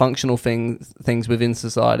the functional things within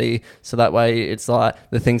society, so that way it's like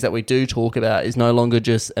the things that we do talk about is no longer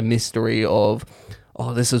just a mystery of,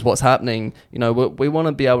 oh, this is what's happening. We want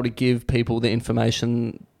to be able to give people the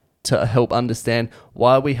information to help understand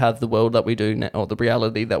why we have the world that we do now, or the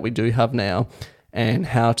reality that we do have now, and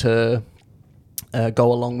how to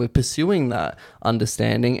go along with pursuing that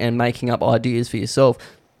understanding and making up ideas for yourself.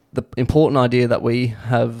 The important idea that we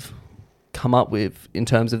have come up with in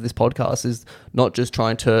terms of this podcast is not just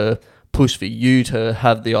trying to push for you to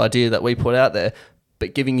have the idea that we put out there,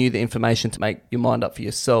 but giving you the information to make your mind up for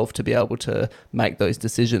yourself to be able to make those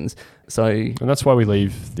decisions. So, and that's why we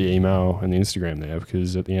leave the email and the Instagram there,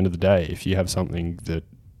 because at the end of the day, if you have something that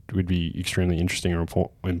would be extremely interesting or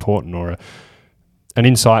important, or an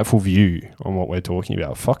insightful view on what we're talking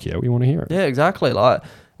about, fuck yeah, we want to hear it. Yeah, exactly. Like,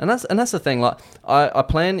 and that's the thing. Like, I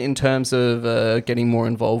plan in terms of getting more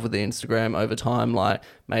involved with the Instagram over time. Like,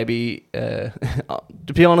 maybe to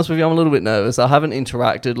be honest with you, I'm a little bit nervous. I haven't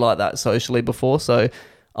interacted like that socially before, so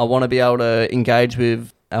I want to be able to engage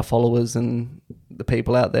with our followers and the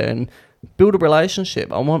people out there and build a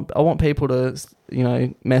relationship. I want people to, you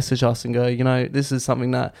know, message us and go, you know, this is something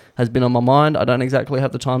that has been on my mind. I don't exactly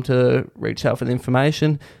have the time to reach out for the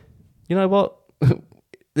information. You know what?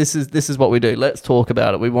 This is what we do. Let's talk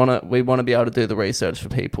about it. We want to be able to do the research for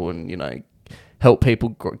people and, you know, help people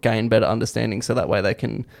gain better understanding, so that way they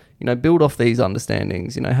can, you know, build off these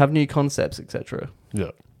understandings, you know, have new concepts, etc.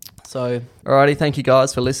 Yeah. So, alrighty, thank you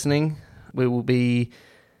guys for listening. We will be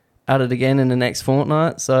at it again in the next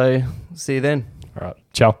fortnight. So, see you then. All right.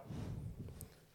 Ciao.